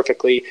said it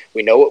perfectly.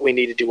 We know what we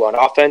need to do on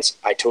offense.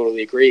 I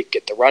totally agree.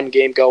 Get the run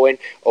game going,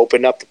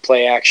 open up the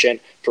play action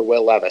for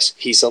Will Levis.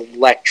 He's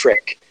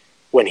electric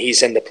when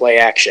he's in the play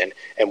action,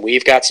 and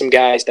we've got some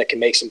guys that can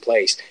make some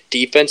plays.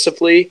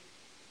 Defensively,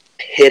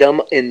 hit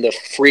them in the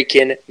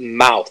freaking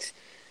mouth.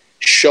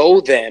 Show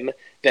them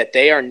that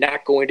they are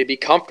not going to be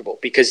comfortable,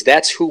 because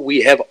that's who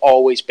we have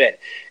always been.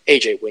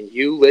 AJ, when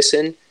you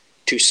listen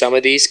to some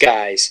of these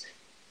guys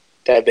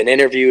that have been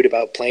interviewed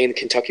about playing the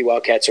Kentucky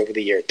Wildcats over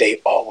the year,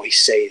 they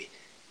always say,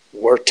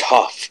 we're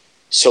tough.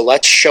 So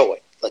let's show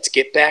it. Let's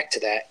get back to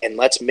that, and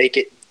let's make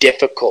it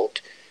difficult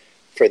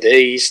for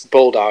these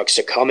Bulldogs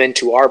to come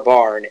into our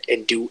barn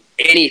and do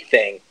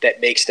anything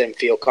that makes them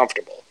feel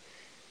comfortable.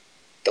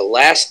 The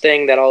last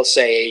thing that I'll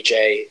say,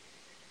 AJ,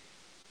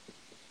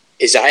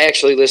 is I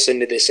actually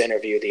listened to this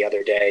interview the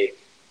other day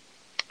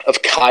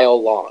of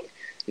Kyle Long.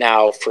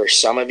 Now, for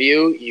some of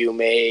you, you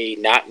may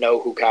not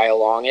know who Kyle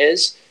Long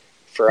is.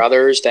 For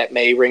others, that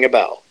may ring a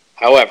bell.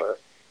 However,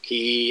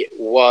 he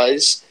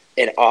was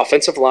an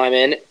offensive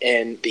lineman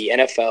in the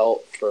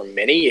NFL for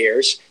many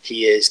years.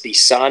 He is the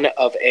son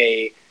of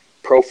a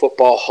Pro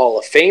Football Hall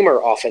of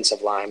Famer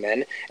offensive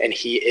lineman, and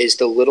he is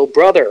the little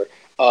brother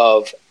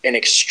of an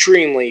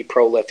extremely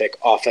prolific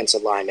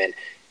offensive lineman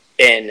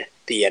in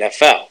the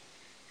NFL.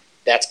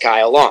 That's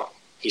Kyle Long.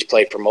 He's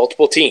played for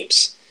multiple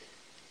teams,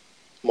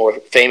 more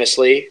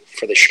famously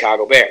for the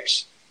Chicago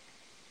Bears.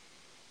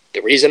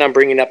 The reason I'm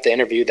bringing up the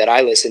interview that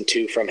I listened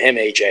to from him,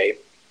 AJ,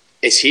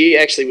 is he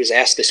actually was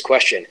asked this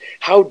question: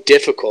 how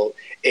difficult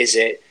is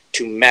it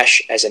to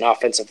mesh as an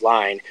offensive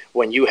line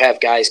when you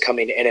have guys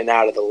coming in and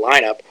out of the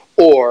lineup,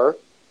 or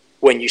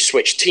when you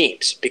switch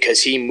teams?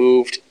 Because he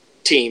moved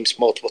teams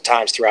multiple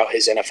times throughout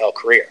his NFL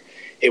career.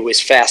 It was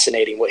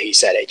fascinating what he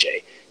said,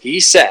 AJ. He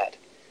said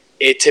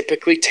it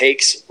typically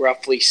takes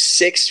roughly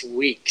 6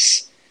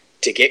 weeks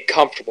to get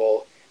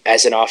comfortable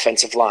as an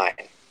offensive line.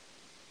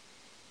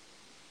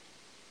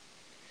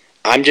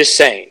 I'm just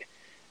saying,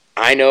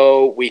 I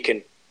know we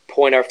can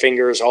point our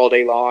fingers all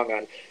day long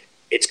on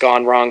it's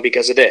gone wrong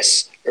because of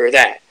this or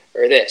that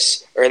or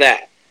this or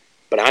that.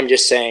 But I'm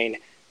just saying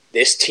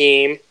this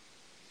team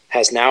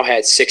has now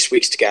had 6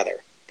 weeks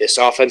together. This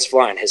offensive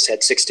line has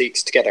had 6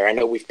 weeks together. I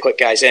know we've put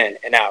guys in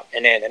and out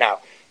and in and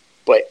out.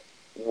 But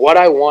what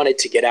I wanted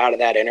to get out of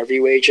that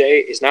interview,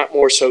 AJ, is not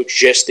more so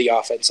just the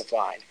offensive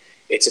line.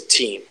 It's a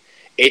team.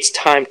 It's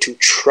time to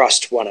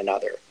trust one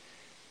another,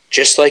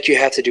 just like you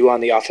have to do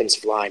on the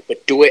offensive line,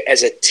 but do it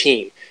as a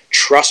team.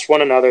 Trust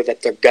one another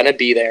that they're going to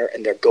be there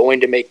and they're going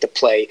to make the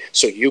play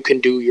so you can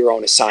do your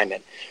own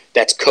assignment.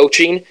 That's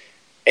coaching,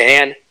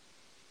 and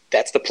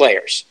that's the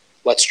players.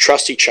 Let's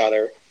trust each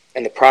other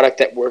and the product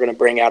that we're going to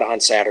bring out on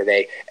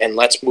Saturday, and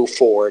let's move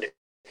forward,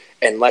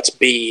 and let's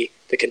be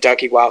the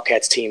Kentucky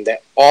Wildcats team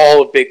that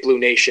all of Big Blue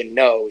Nation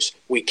knows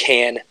we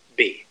can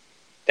be.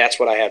 That's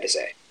what I have to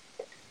say.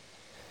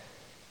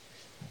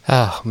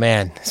 Oh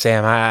man,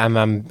 Sam,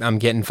 I'm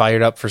getting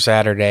fired up for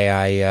Saturday.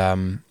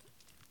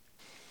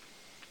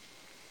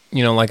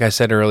 Like I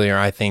said earlier,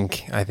 I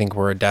think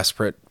we're a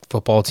desperate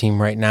football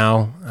team right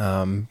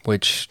now,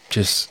 which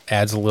just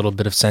adds a little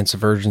bit of sense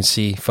of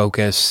urgency,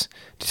 focus,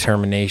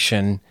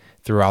 determination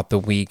throughout the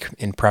week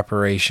in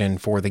preparation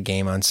for the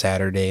game on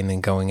Saturday, and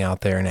then going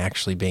out there and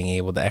actually being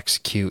able to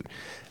execute.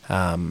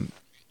 One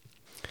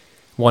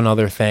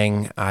other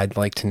thing I'd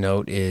like to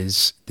note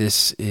is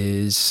this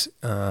is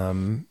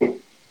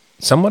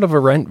somewhat of a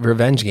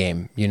revenge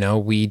game.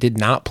 We did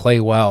not play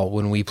well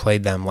when we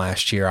played them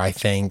last year. I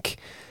think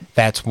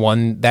that's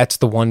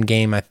the one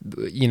game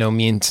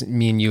me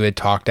and you had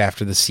talked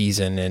after the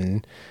season,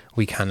 and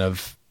we kind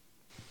of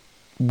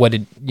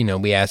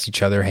we asked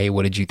each other, hey,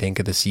 what did you think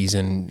of the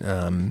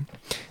season?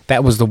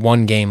 That was the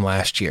one game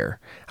last year.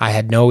 I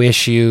had no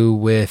issue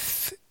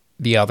with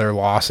the other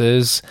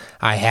losses.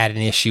 I had an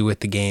issue with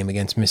the game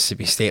against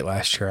Mississippi State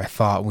last year. I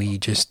thought we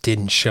just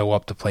didn't show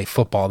up to play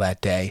football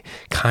that day,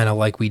 kind of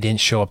like we didn't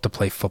show up to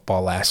play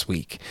football last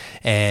week.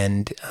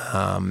 And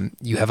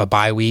you have a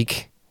bye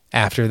week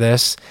after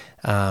this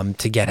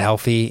to get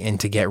healthy and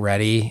to get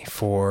ready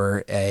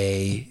for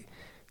a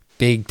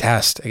big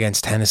test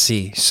against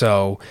Tennessee.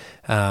 So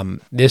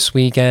this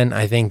weekend,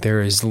 I think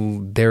there is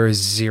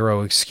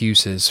zero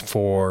excuses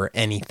for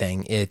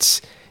anything.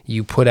 It's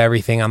you put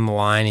everything on the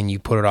line and you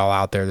put it all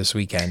out there this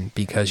weekend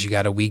because you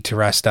got a week to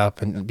rest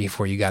up and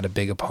before you got a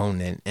big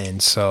opponent.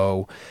 And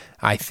so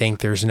I think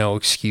there's no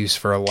excuse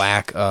for a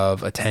lack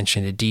of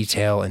attention to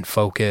detail and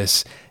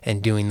focus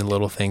and doing the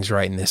little things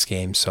right in this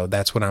game. So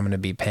that's what I'm going to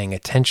be paying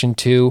attention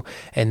to.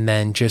 And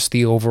then just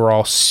the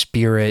overall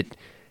spirit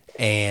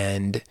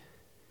and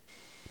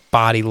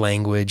body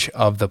language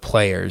of the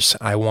players.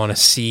 I want to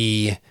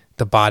see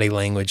the body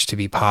language to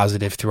be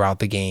positive throughout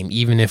the game,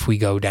 even if we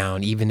go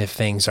down, even if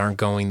things aren't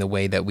going the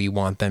way that we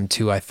want them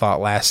to. I thought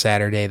last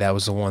Saturday that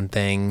was the one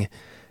thing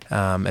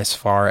as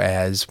far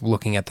as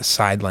looking at the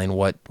sideline,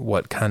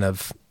 what kind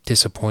of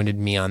disappointed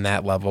me on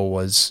that level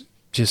was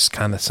just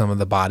kind of some of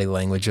the body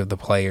language of the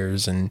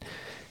players and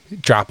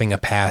dropping a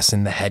pass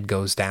and the head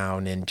goes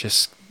down and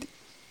just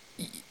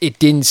it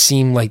didn't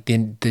seem like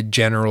the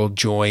general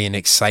joy and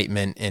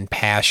excitement and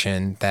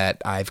passion that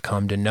I've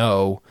come to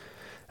know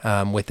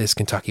with this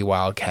Kentucky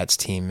Wildcats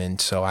team. And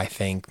so I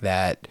think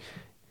that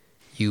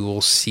you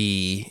will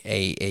see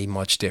a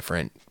much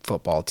different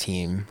football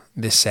team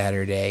this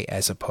Saturday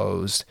as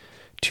opposed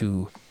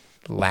to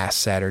last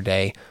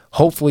Saturday.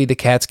 Hopefully the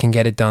Cats can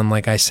get it done.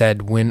 Like I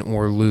said, win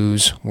or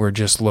lose, we're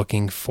just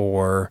looking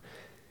for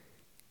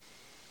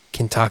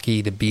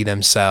Kentucky to be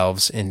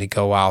themselves and to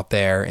go out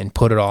there and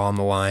put it all on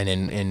the line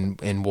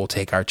and we'll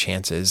take our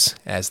chances,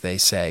 as they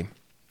say.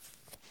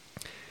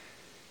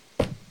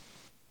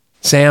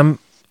 Sam,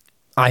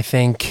 I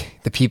think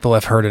the people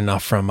have heard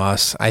enough from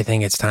us. I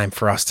think it's time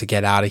for us to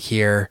get out of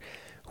here.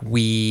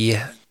 We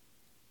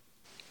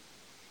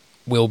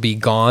will be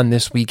gone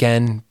this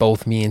weekend.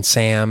 Both me and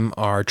Sam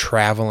are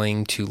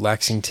traveling to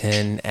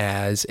Lexington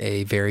as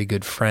a very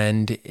good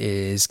friend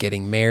is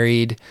getting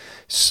married.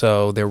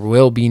 So there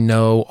will be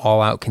no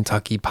All Out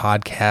Kentucky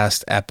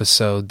podcast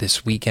episode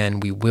this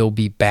weekend. We will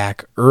be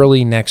back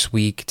early next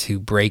week to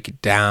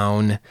break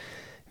down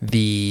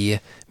the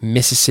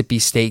Mississippi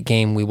State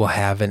game. We will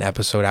have an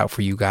episode out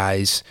for you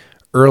guys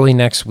early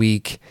next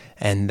week.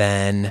 And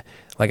then,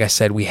 like I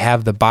said, we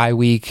have the bye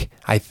week.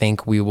 I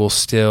think we will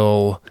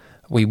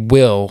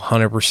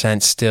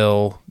 100%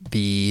 still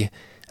be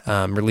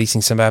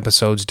releasing some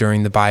episodes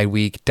during the bye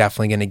week.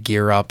 Definitely going to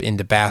gear up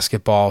into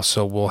basketball.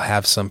 So we'll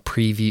have some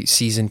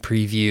season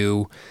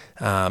preview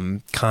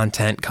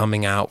content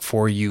coming out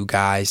for you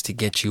guys to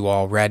get you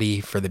all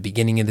ready for the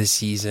beginning of the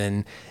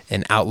season,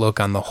 an outlook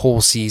on the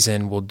whole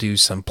season. We'll do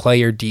some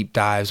player deep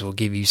dives. We'll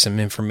give you some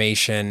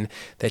information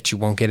that you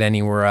won't get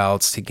anywhere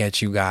else to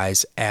get you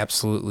guys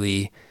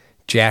absolutely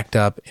jacked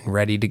up and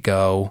ready to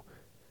go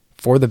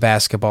for the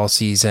basketball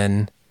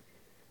season.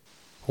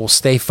 We'll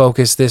stay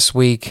focused this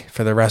week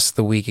for the rest of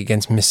the week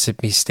against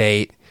Mississippi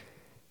State.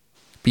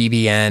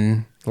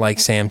 BBN, like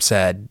Sam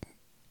said,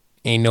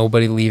 ain't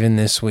nobody leaving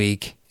this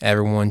week.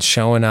 Everyone's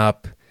showing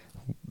up.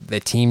 The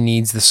team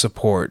needs the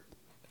support.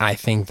 I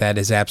think that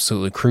is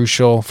absolutely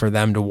crucial for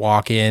them to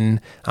walk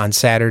in on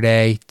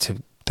Saturday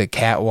to the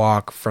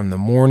catwalk from the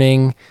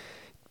morning,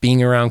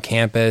 being around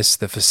campus,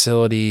 the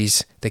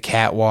facilities, the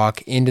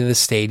catwalk, into the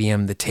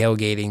stadium, the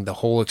tailgating, the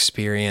whole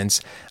experience.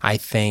 I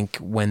think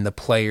when the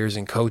players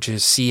and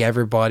coaches see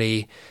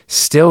everybody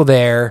still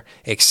there,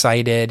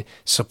 excited,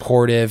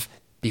 supportive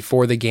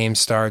before the game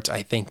starts,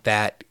 I think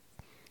that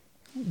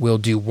will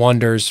do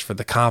wonders for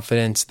the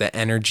confidence, the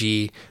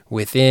energy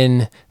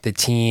within the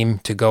team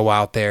to go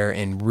out there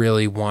and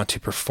really want to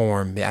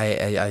perform.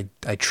 I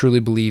truly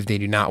believe they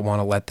do not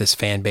want to let this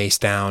fan base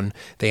down.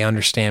 They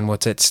understand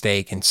what's at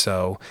stake, and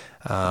so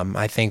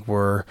I think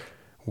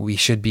we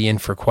should be in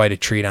for quite a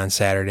treat on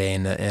Saturday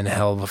and a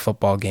hell of a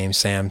football game,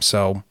 Sam.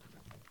 So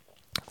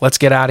let's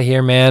get out of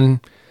here,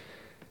 man.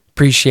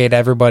 Appreciate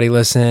everybody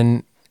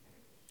listening.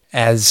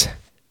 As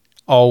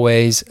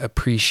always,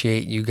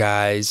 appreciate you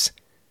guys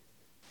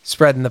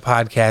spreading the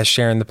podcast,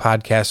 sharing the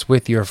podcast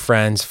with your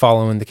friends,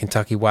 following the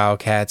Kentucky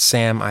Wildcats.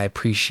 Sam, I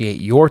appreciate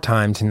your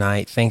time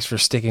tonight. Thanks for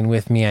sticking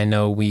with me. I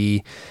know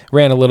we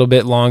ran a little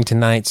bit long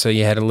tonight, so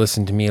you had to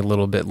listen to me a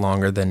little bit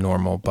longer than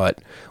normal, but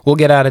we'll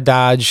get out of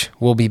Dodge.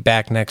 We'll be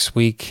back next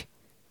week.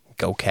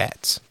 Go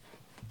Cats.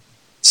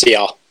 See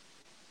y'all.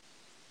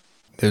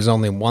 There's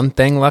only one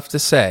thing left to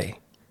say.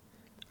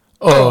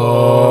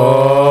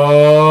 Oh,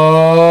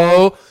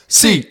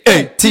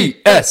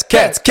 C-A-T-S,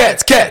 cats,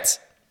 cats, cats.